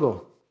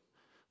struggle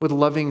with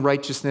loving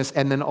righteousness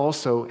and then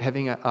also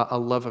having a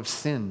love of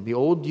sin. The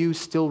old you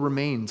still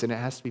remains and it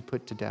has to be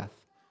put to death.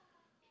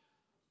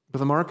 But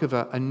the mark of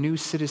a new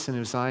citizen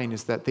of Zion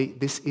is that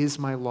this is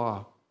my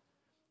law.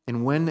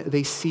 And when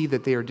they see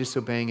that they are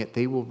disobeying it,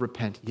 they will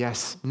repent.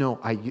 Yes, no,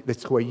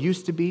 that's who I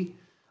used to be.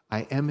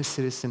 I am a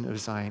citizen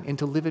of Zion, and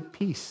to live at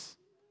peace.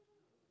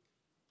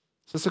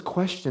 So it's a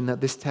question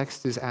that this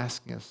text is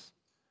asking us.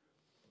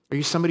 Are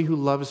you somebody who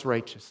loves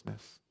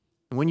righteousness?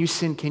 And when you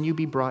sin, can you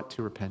be brought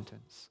to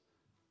repentance?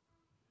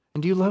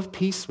 And do you love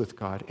peace with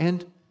God? And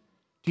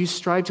do you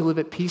strive to live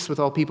at peace with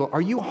all people? Are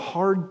you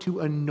hard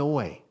to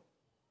annoy?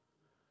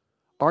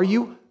 Are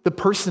you the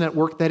person at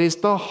work that is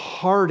the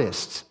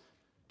hardest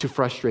to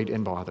frustrate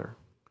and bother?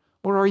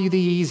 Or are you the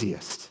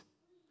easiest?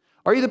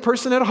 Are you the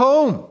person at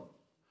home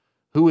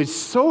who is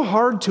so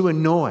hard to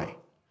annoy?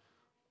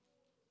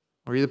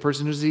 Or are you the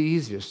person who's the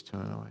easiest to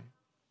annoy?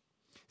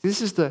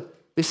 This is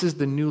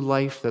the new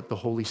life that the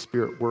Holy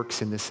Spirit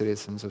works in the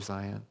citizens of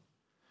Zion.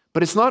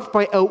 But it's not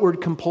by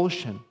outward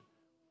compulsion,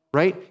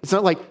 right? It's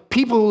not like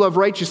people who love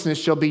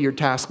righteousness shall be your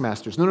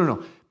taskmasters.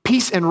 No.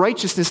 Peace and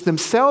righteousness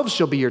themselves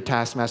shall be your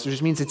taskmasters,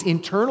 which means it's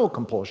internal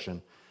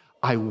compulsion.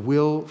 I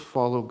will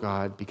follow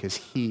God because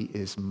he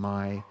is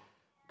my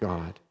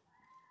God.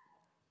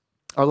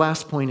 Our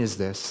last point is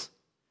this,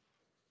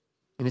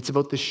 and it's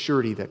about the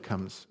surety that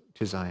comes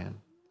to Zion.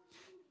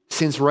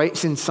 Since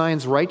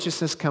Zion's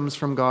righteousness comes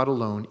from God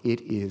alone,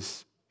 it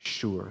is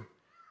sure.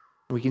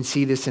 We can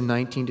see this in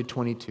 19 to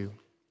 22.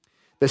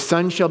 The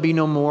sun shall be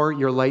no more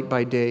your light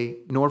by day,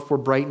 nor for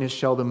brightness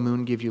shall the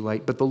moon give you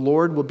light. But the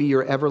Lord will be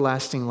your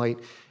everlasting light,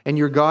 and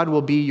your God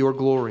will be your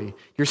glory.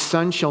 Your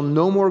sun shall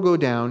no more go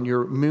down,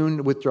 your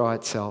moon withdraw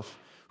itself.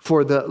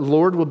 For the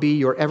Lord will be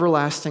your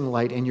everlasting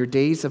light, and your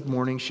days of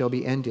mourning shall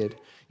be ended.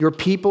 Your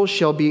people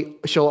shall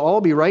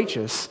all be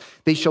righteous.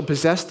 They shall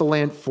possess the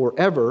land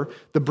forever,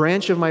 the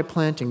branch of my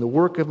planting, the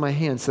work of my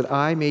hands, that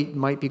I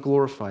might be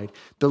glorified.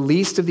 The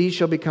least of these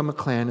shall become a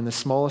clan, and the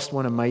smallest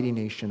one a mighty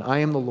nation. I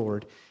am the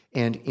Lord,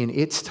 and in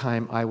its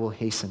time I will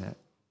hasten it.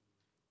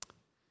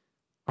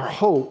 Our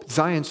hope,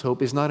 Zion's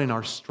hope, is not in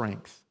our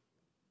strength.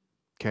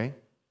 Okay?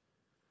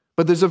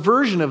 But there's a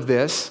version of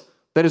this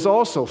that is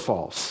also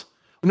false.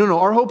 No,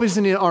 our hope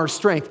isn't in our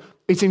strength.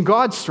 It's in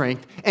God's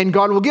strength, and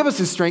God will give us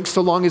his strength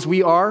so long as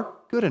we are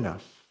good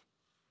enough.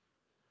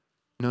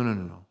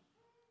 No.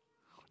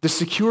 The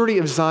security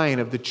of Zion,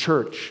 of the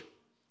church,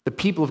 the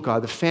people of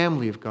God, the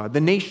family of God,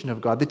 the nation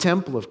of God, the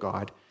temple of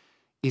God,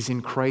 is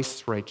in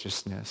Christ's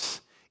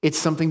righteousness. It's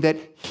something that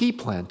he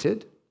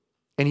planted,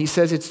 and he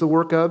says it's the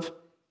work of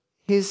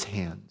his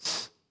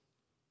hands.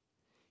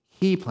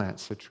 He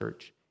plants the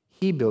church.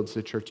 He builds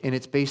the church, and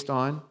it's based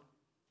on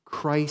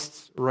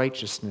Christ's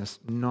righteousness,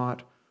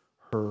 not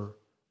her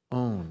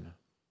own.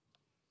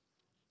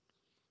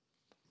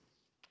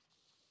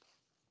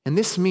 And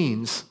this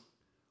means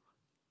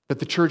that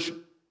the church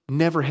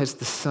never has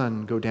the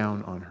sun go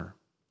down on her.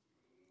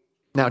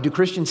 Now, do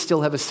Christians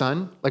still have a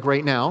sun? Like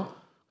right now,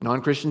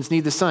 non-Christians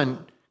need the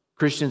sun.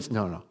 Christians,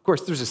 no. Of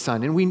course, there's a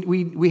sun, and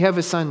we have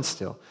a sun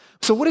still.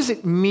 So what does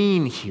it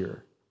mean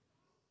here?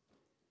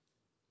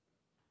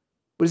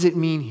 What does it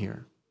mean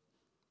here?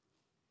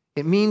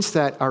 It means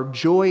that our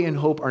joy and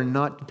hope are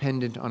not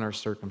dependent on our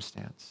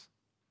circumstance.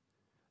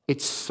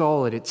 It's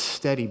solid, it's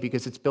steady,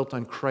 because it's built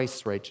on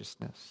Christ's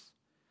righteousness.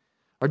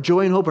 Our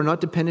joy and hope are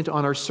not dependent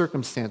on our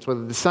circumstance,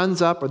 whether the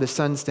sun's up or the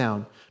sun's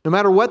down. No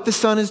matter what the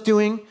sun is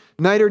doing,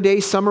 night or day,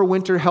 summer,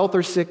 winter, health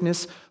or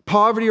sickness,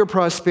 poverty or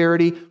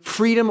prosperity,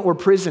 freedom or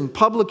prison,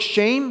 public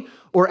shame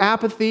or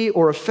apathy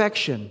or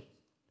affection.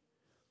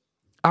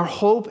 Our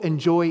hope and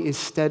joy is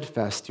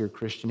steadfast, dear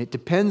Christian. It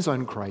depends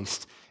on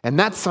Christ, and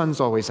that sun's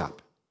always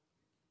up.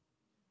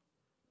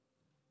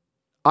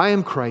 I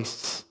am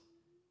Christ's,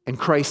 and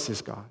Christ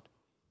is God.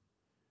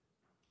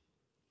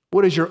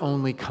 What is your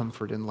only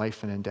comfort in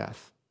life and in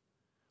death?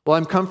 Well,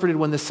 I'm comforted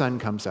when the sun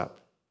comes up.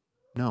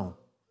 No.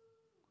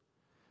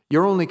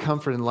 Your only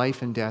comfort in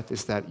life and death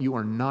is that you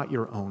are not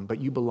your own,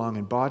 but you belong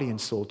in body and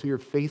soul to your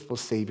faithful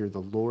Savior, the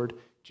Lord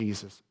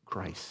Jesus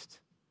Christ.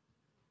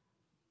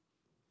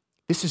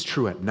 This is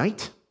true at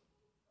night.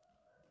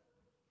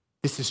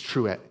 This is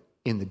true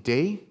in the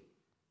day.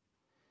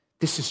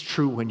 This is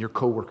true when your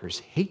coworkers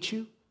hate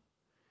you.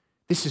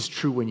 This is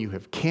true when you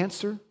have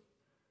cancer.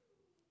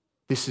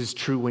 This is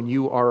true when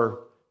you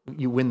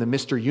win the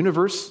Mr.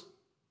 Universe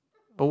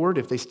award,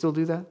 if they still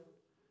do that.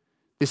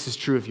 This is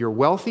true if you're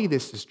wealthy.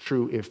 This is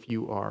true if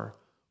you are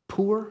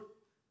poor.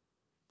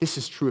 This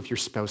is true if your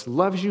spouse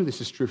loves you.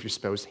 This is true if your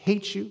spouse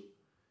hates you.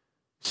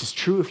 This is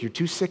true if you're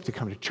too sick to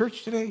come to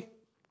church today.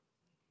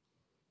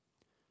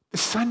 The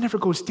sun never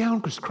goes down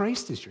because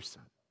Christ is your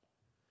sun.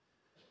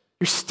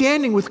 Your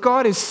standing with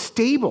God is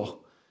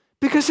stable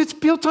because it's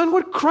built on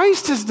what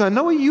Christ has done,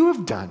 not what you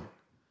have done.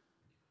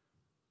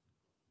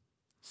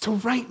 So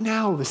right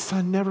now, the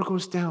sun never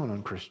goes down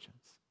on Christians.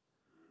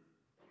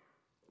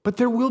 But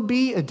there will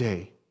be a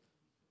day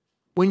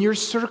when your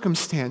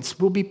circumstance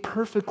will be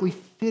perfectly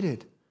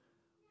fitted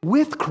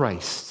with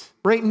Christ.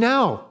 Right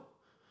now,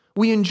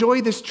 we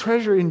enjoy this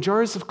treasure in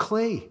jars of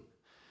clay.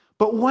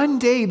 But one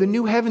day, the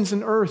new heavens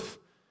and earth,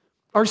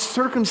 our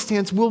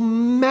circumstance will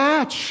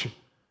match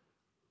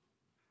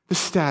the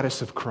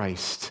status of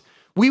Christ.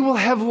 We will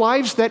have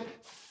lives that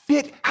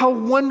fit how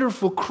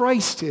wonderful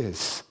Christ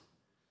is.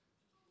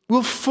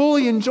 We'll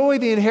fully enjoy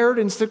the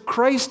inheritance that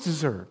Christ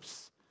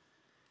deserves.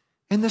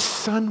 And the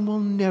sun will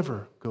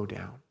never go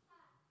down.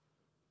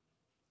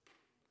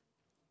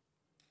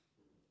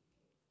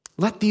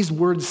 Let these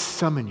words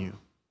summon you,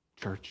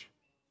 church.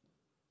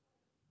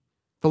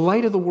 The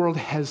light of the world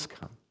has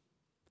come.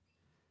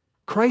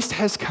 Christ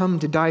has come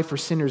to die for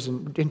sinners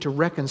and to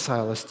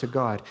reconcile us to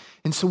God.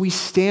 And so we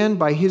stand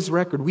by his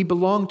record. We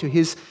belong to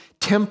his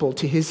temple,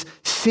 to his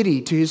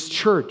city, to his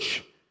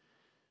church.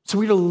 So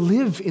we're to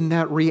live in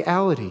that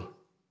reality.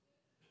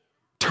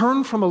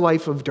 Turn from a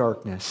life of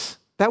darkness.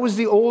 That was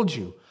the old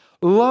you.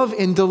 Love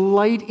and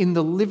delight in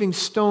the living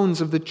stones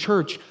of the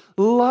church.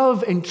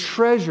 Love and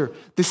treasure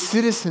the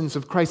citizens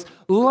of Christ.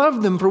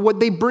 Love them for what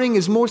they bring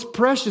is most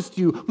precious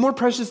to you, more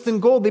precious than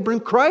gold. They bring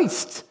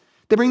Christ.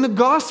 They bring the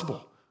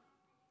gospel.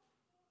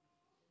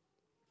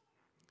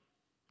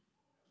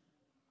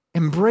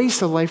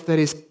 Embrace a life that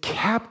is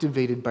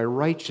captivated by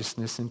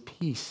righteousness and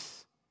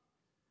peace.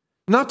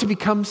 Not to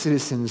become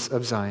citizens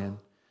of Zion,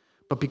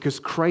 but because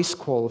Christ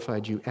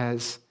qualified you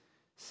as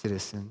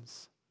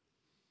citizens.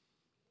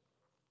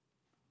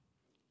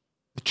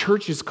 The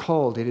church is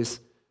called, it is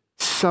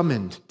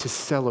summoned to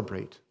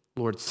celebrate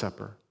Lord's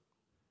Supper,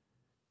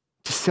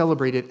 to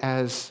celebrate it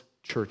as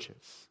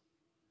churches,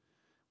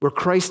 where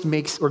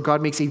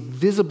God makes a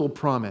visible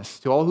promise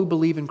to all who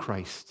believe in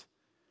Christ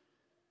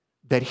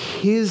that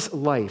his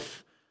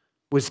life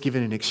was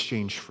given in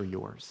exchange for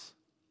yours,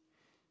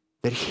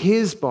 that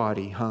his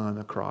body hung on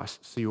the cross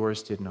so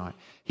yours did not.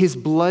 His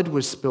blood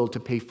was spilled to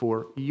pay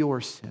for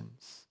your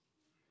sins.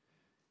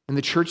 And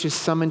the church is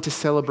summoned to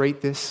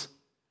celebrate this,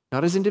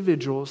 not as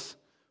individuals,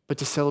 but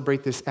to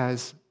celebrate this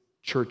as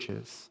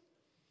churches.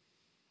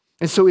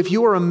 And so if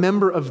you are a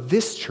member of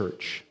this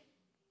church,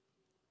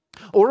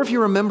 or if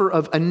you're a member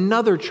of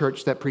another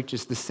church that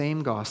preaches the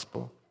same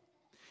gospel,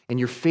 and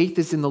your faith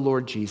is in the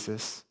Lord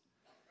Jesus,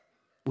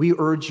 we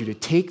urge you to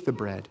take the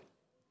bread,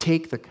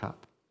 take the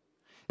cup.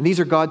 And these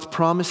are God's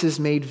promises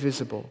made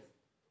visible.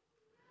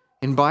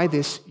 And by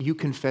this, you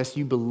confess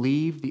you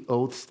believe the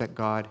oaths that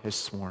God has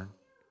sworn.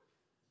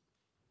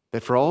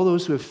 That for all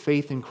those who have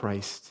faith in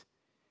Christ,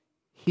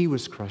 he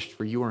was crushed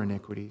for your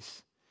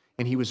iniquities,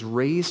 and he was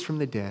raised from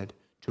the dead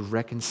to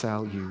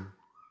reconcile you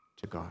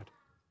to God.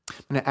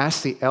 I'm going to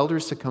ask the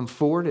elders to come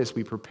forward as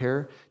we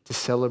prepare to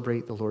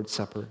celebrate the Lord's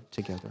Supper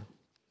together.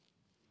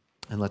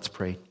 And let's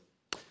pray.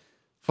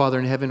 Father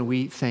in heaven,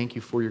 we thank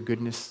you for your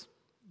goodness,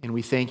 and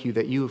we thank you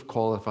that you have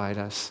qualified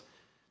us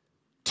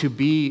to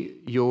be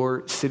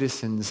your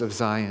citizens of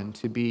Zion,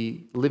 to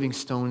be living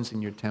stones in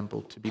your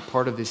temple, to be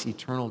part of this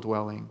eternal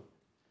dwelling.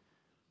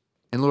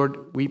 And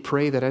Lord, we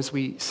pray that as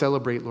we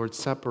celebrate Lord's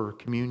Supper or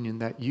communion,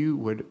 that you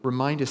would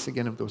remind us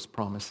again of those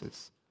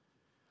promises.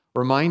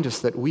 Remind us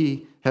that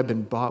we have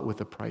been bought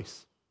with a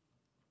price,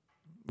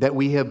 that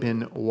we have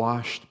been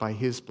washed by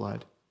his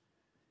blood,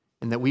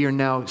 and that we are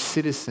now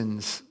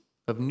citizens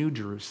of New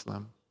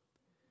Jerusalem,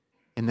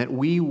 and that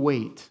we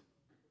wait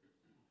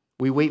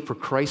for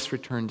Christ's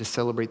return to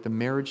celebrate the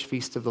marriage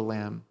feast of the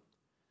Lamb.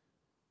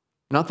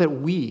 Not that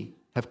we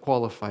have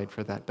qualified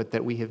for that, but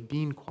that we have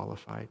been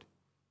qualified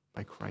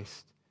by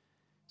Christ.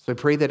 So I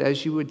pray that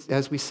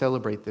as we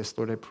celebrate this,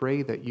 Lord, I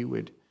pray that you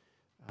would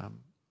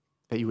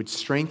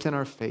strengthen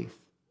our faith,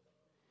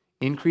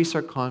 increase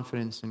our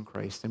confidence in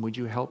Christ, and would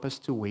you help us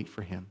to wait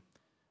for him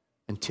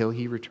until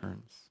he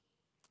returns?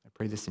 I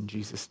pray this in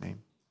Jesus'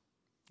 name.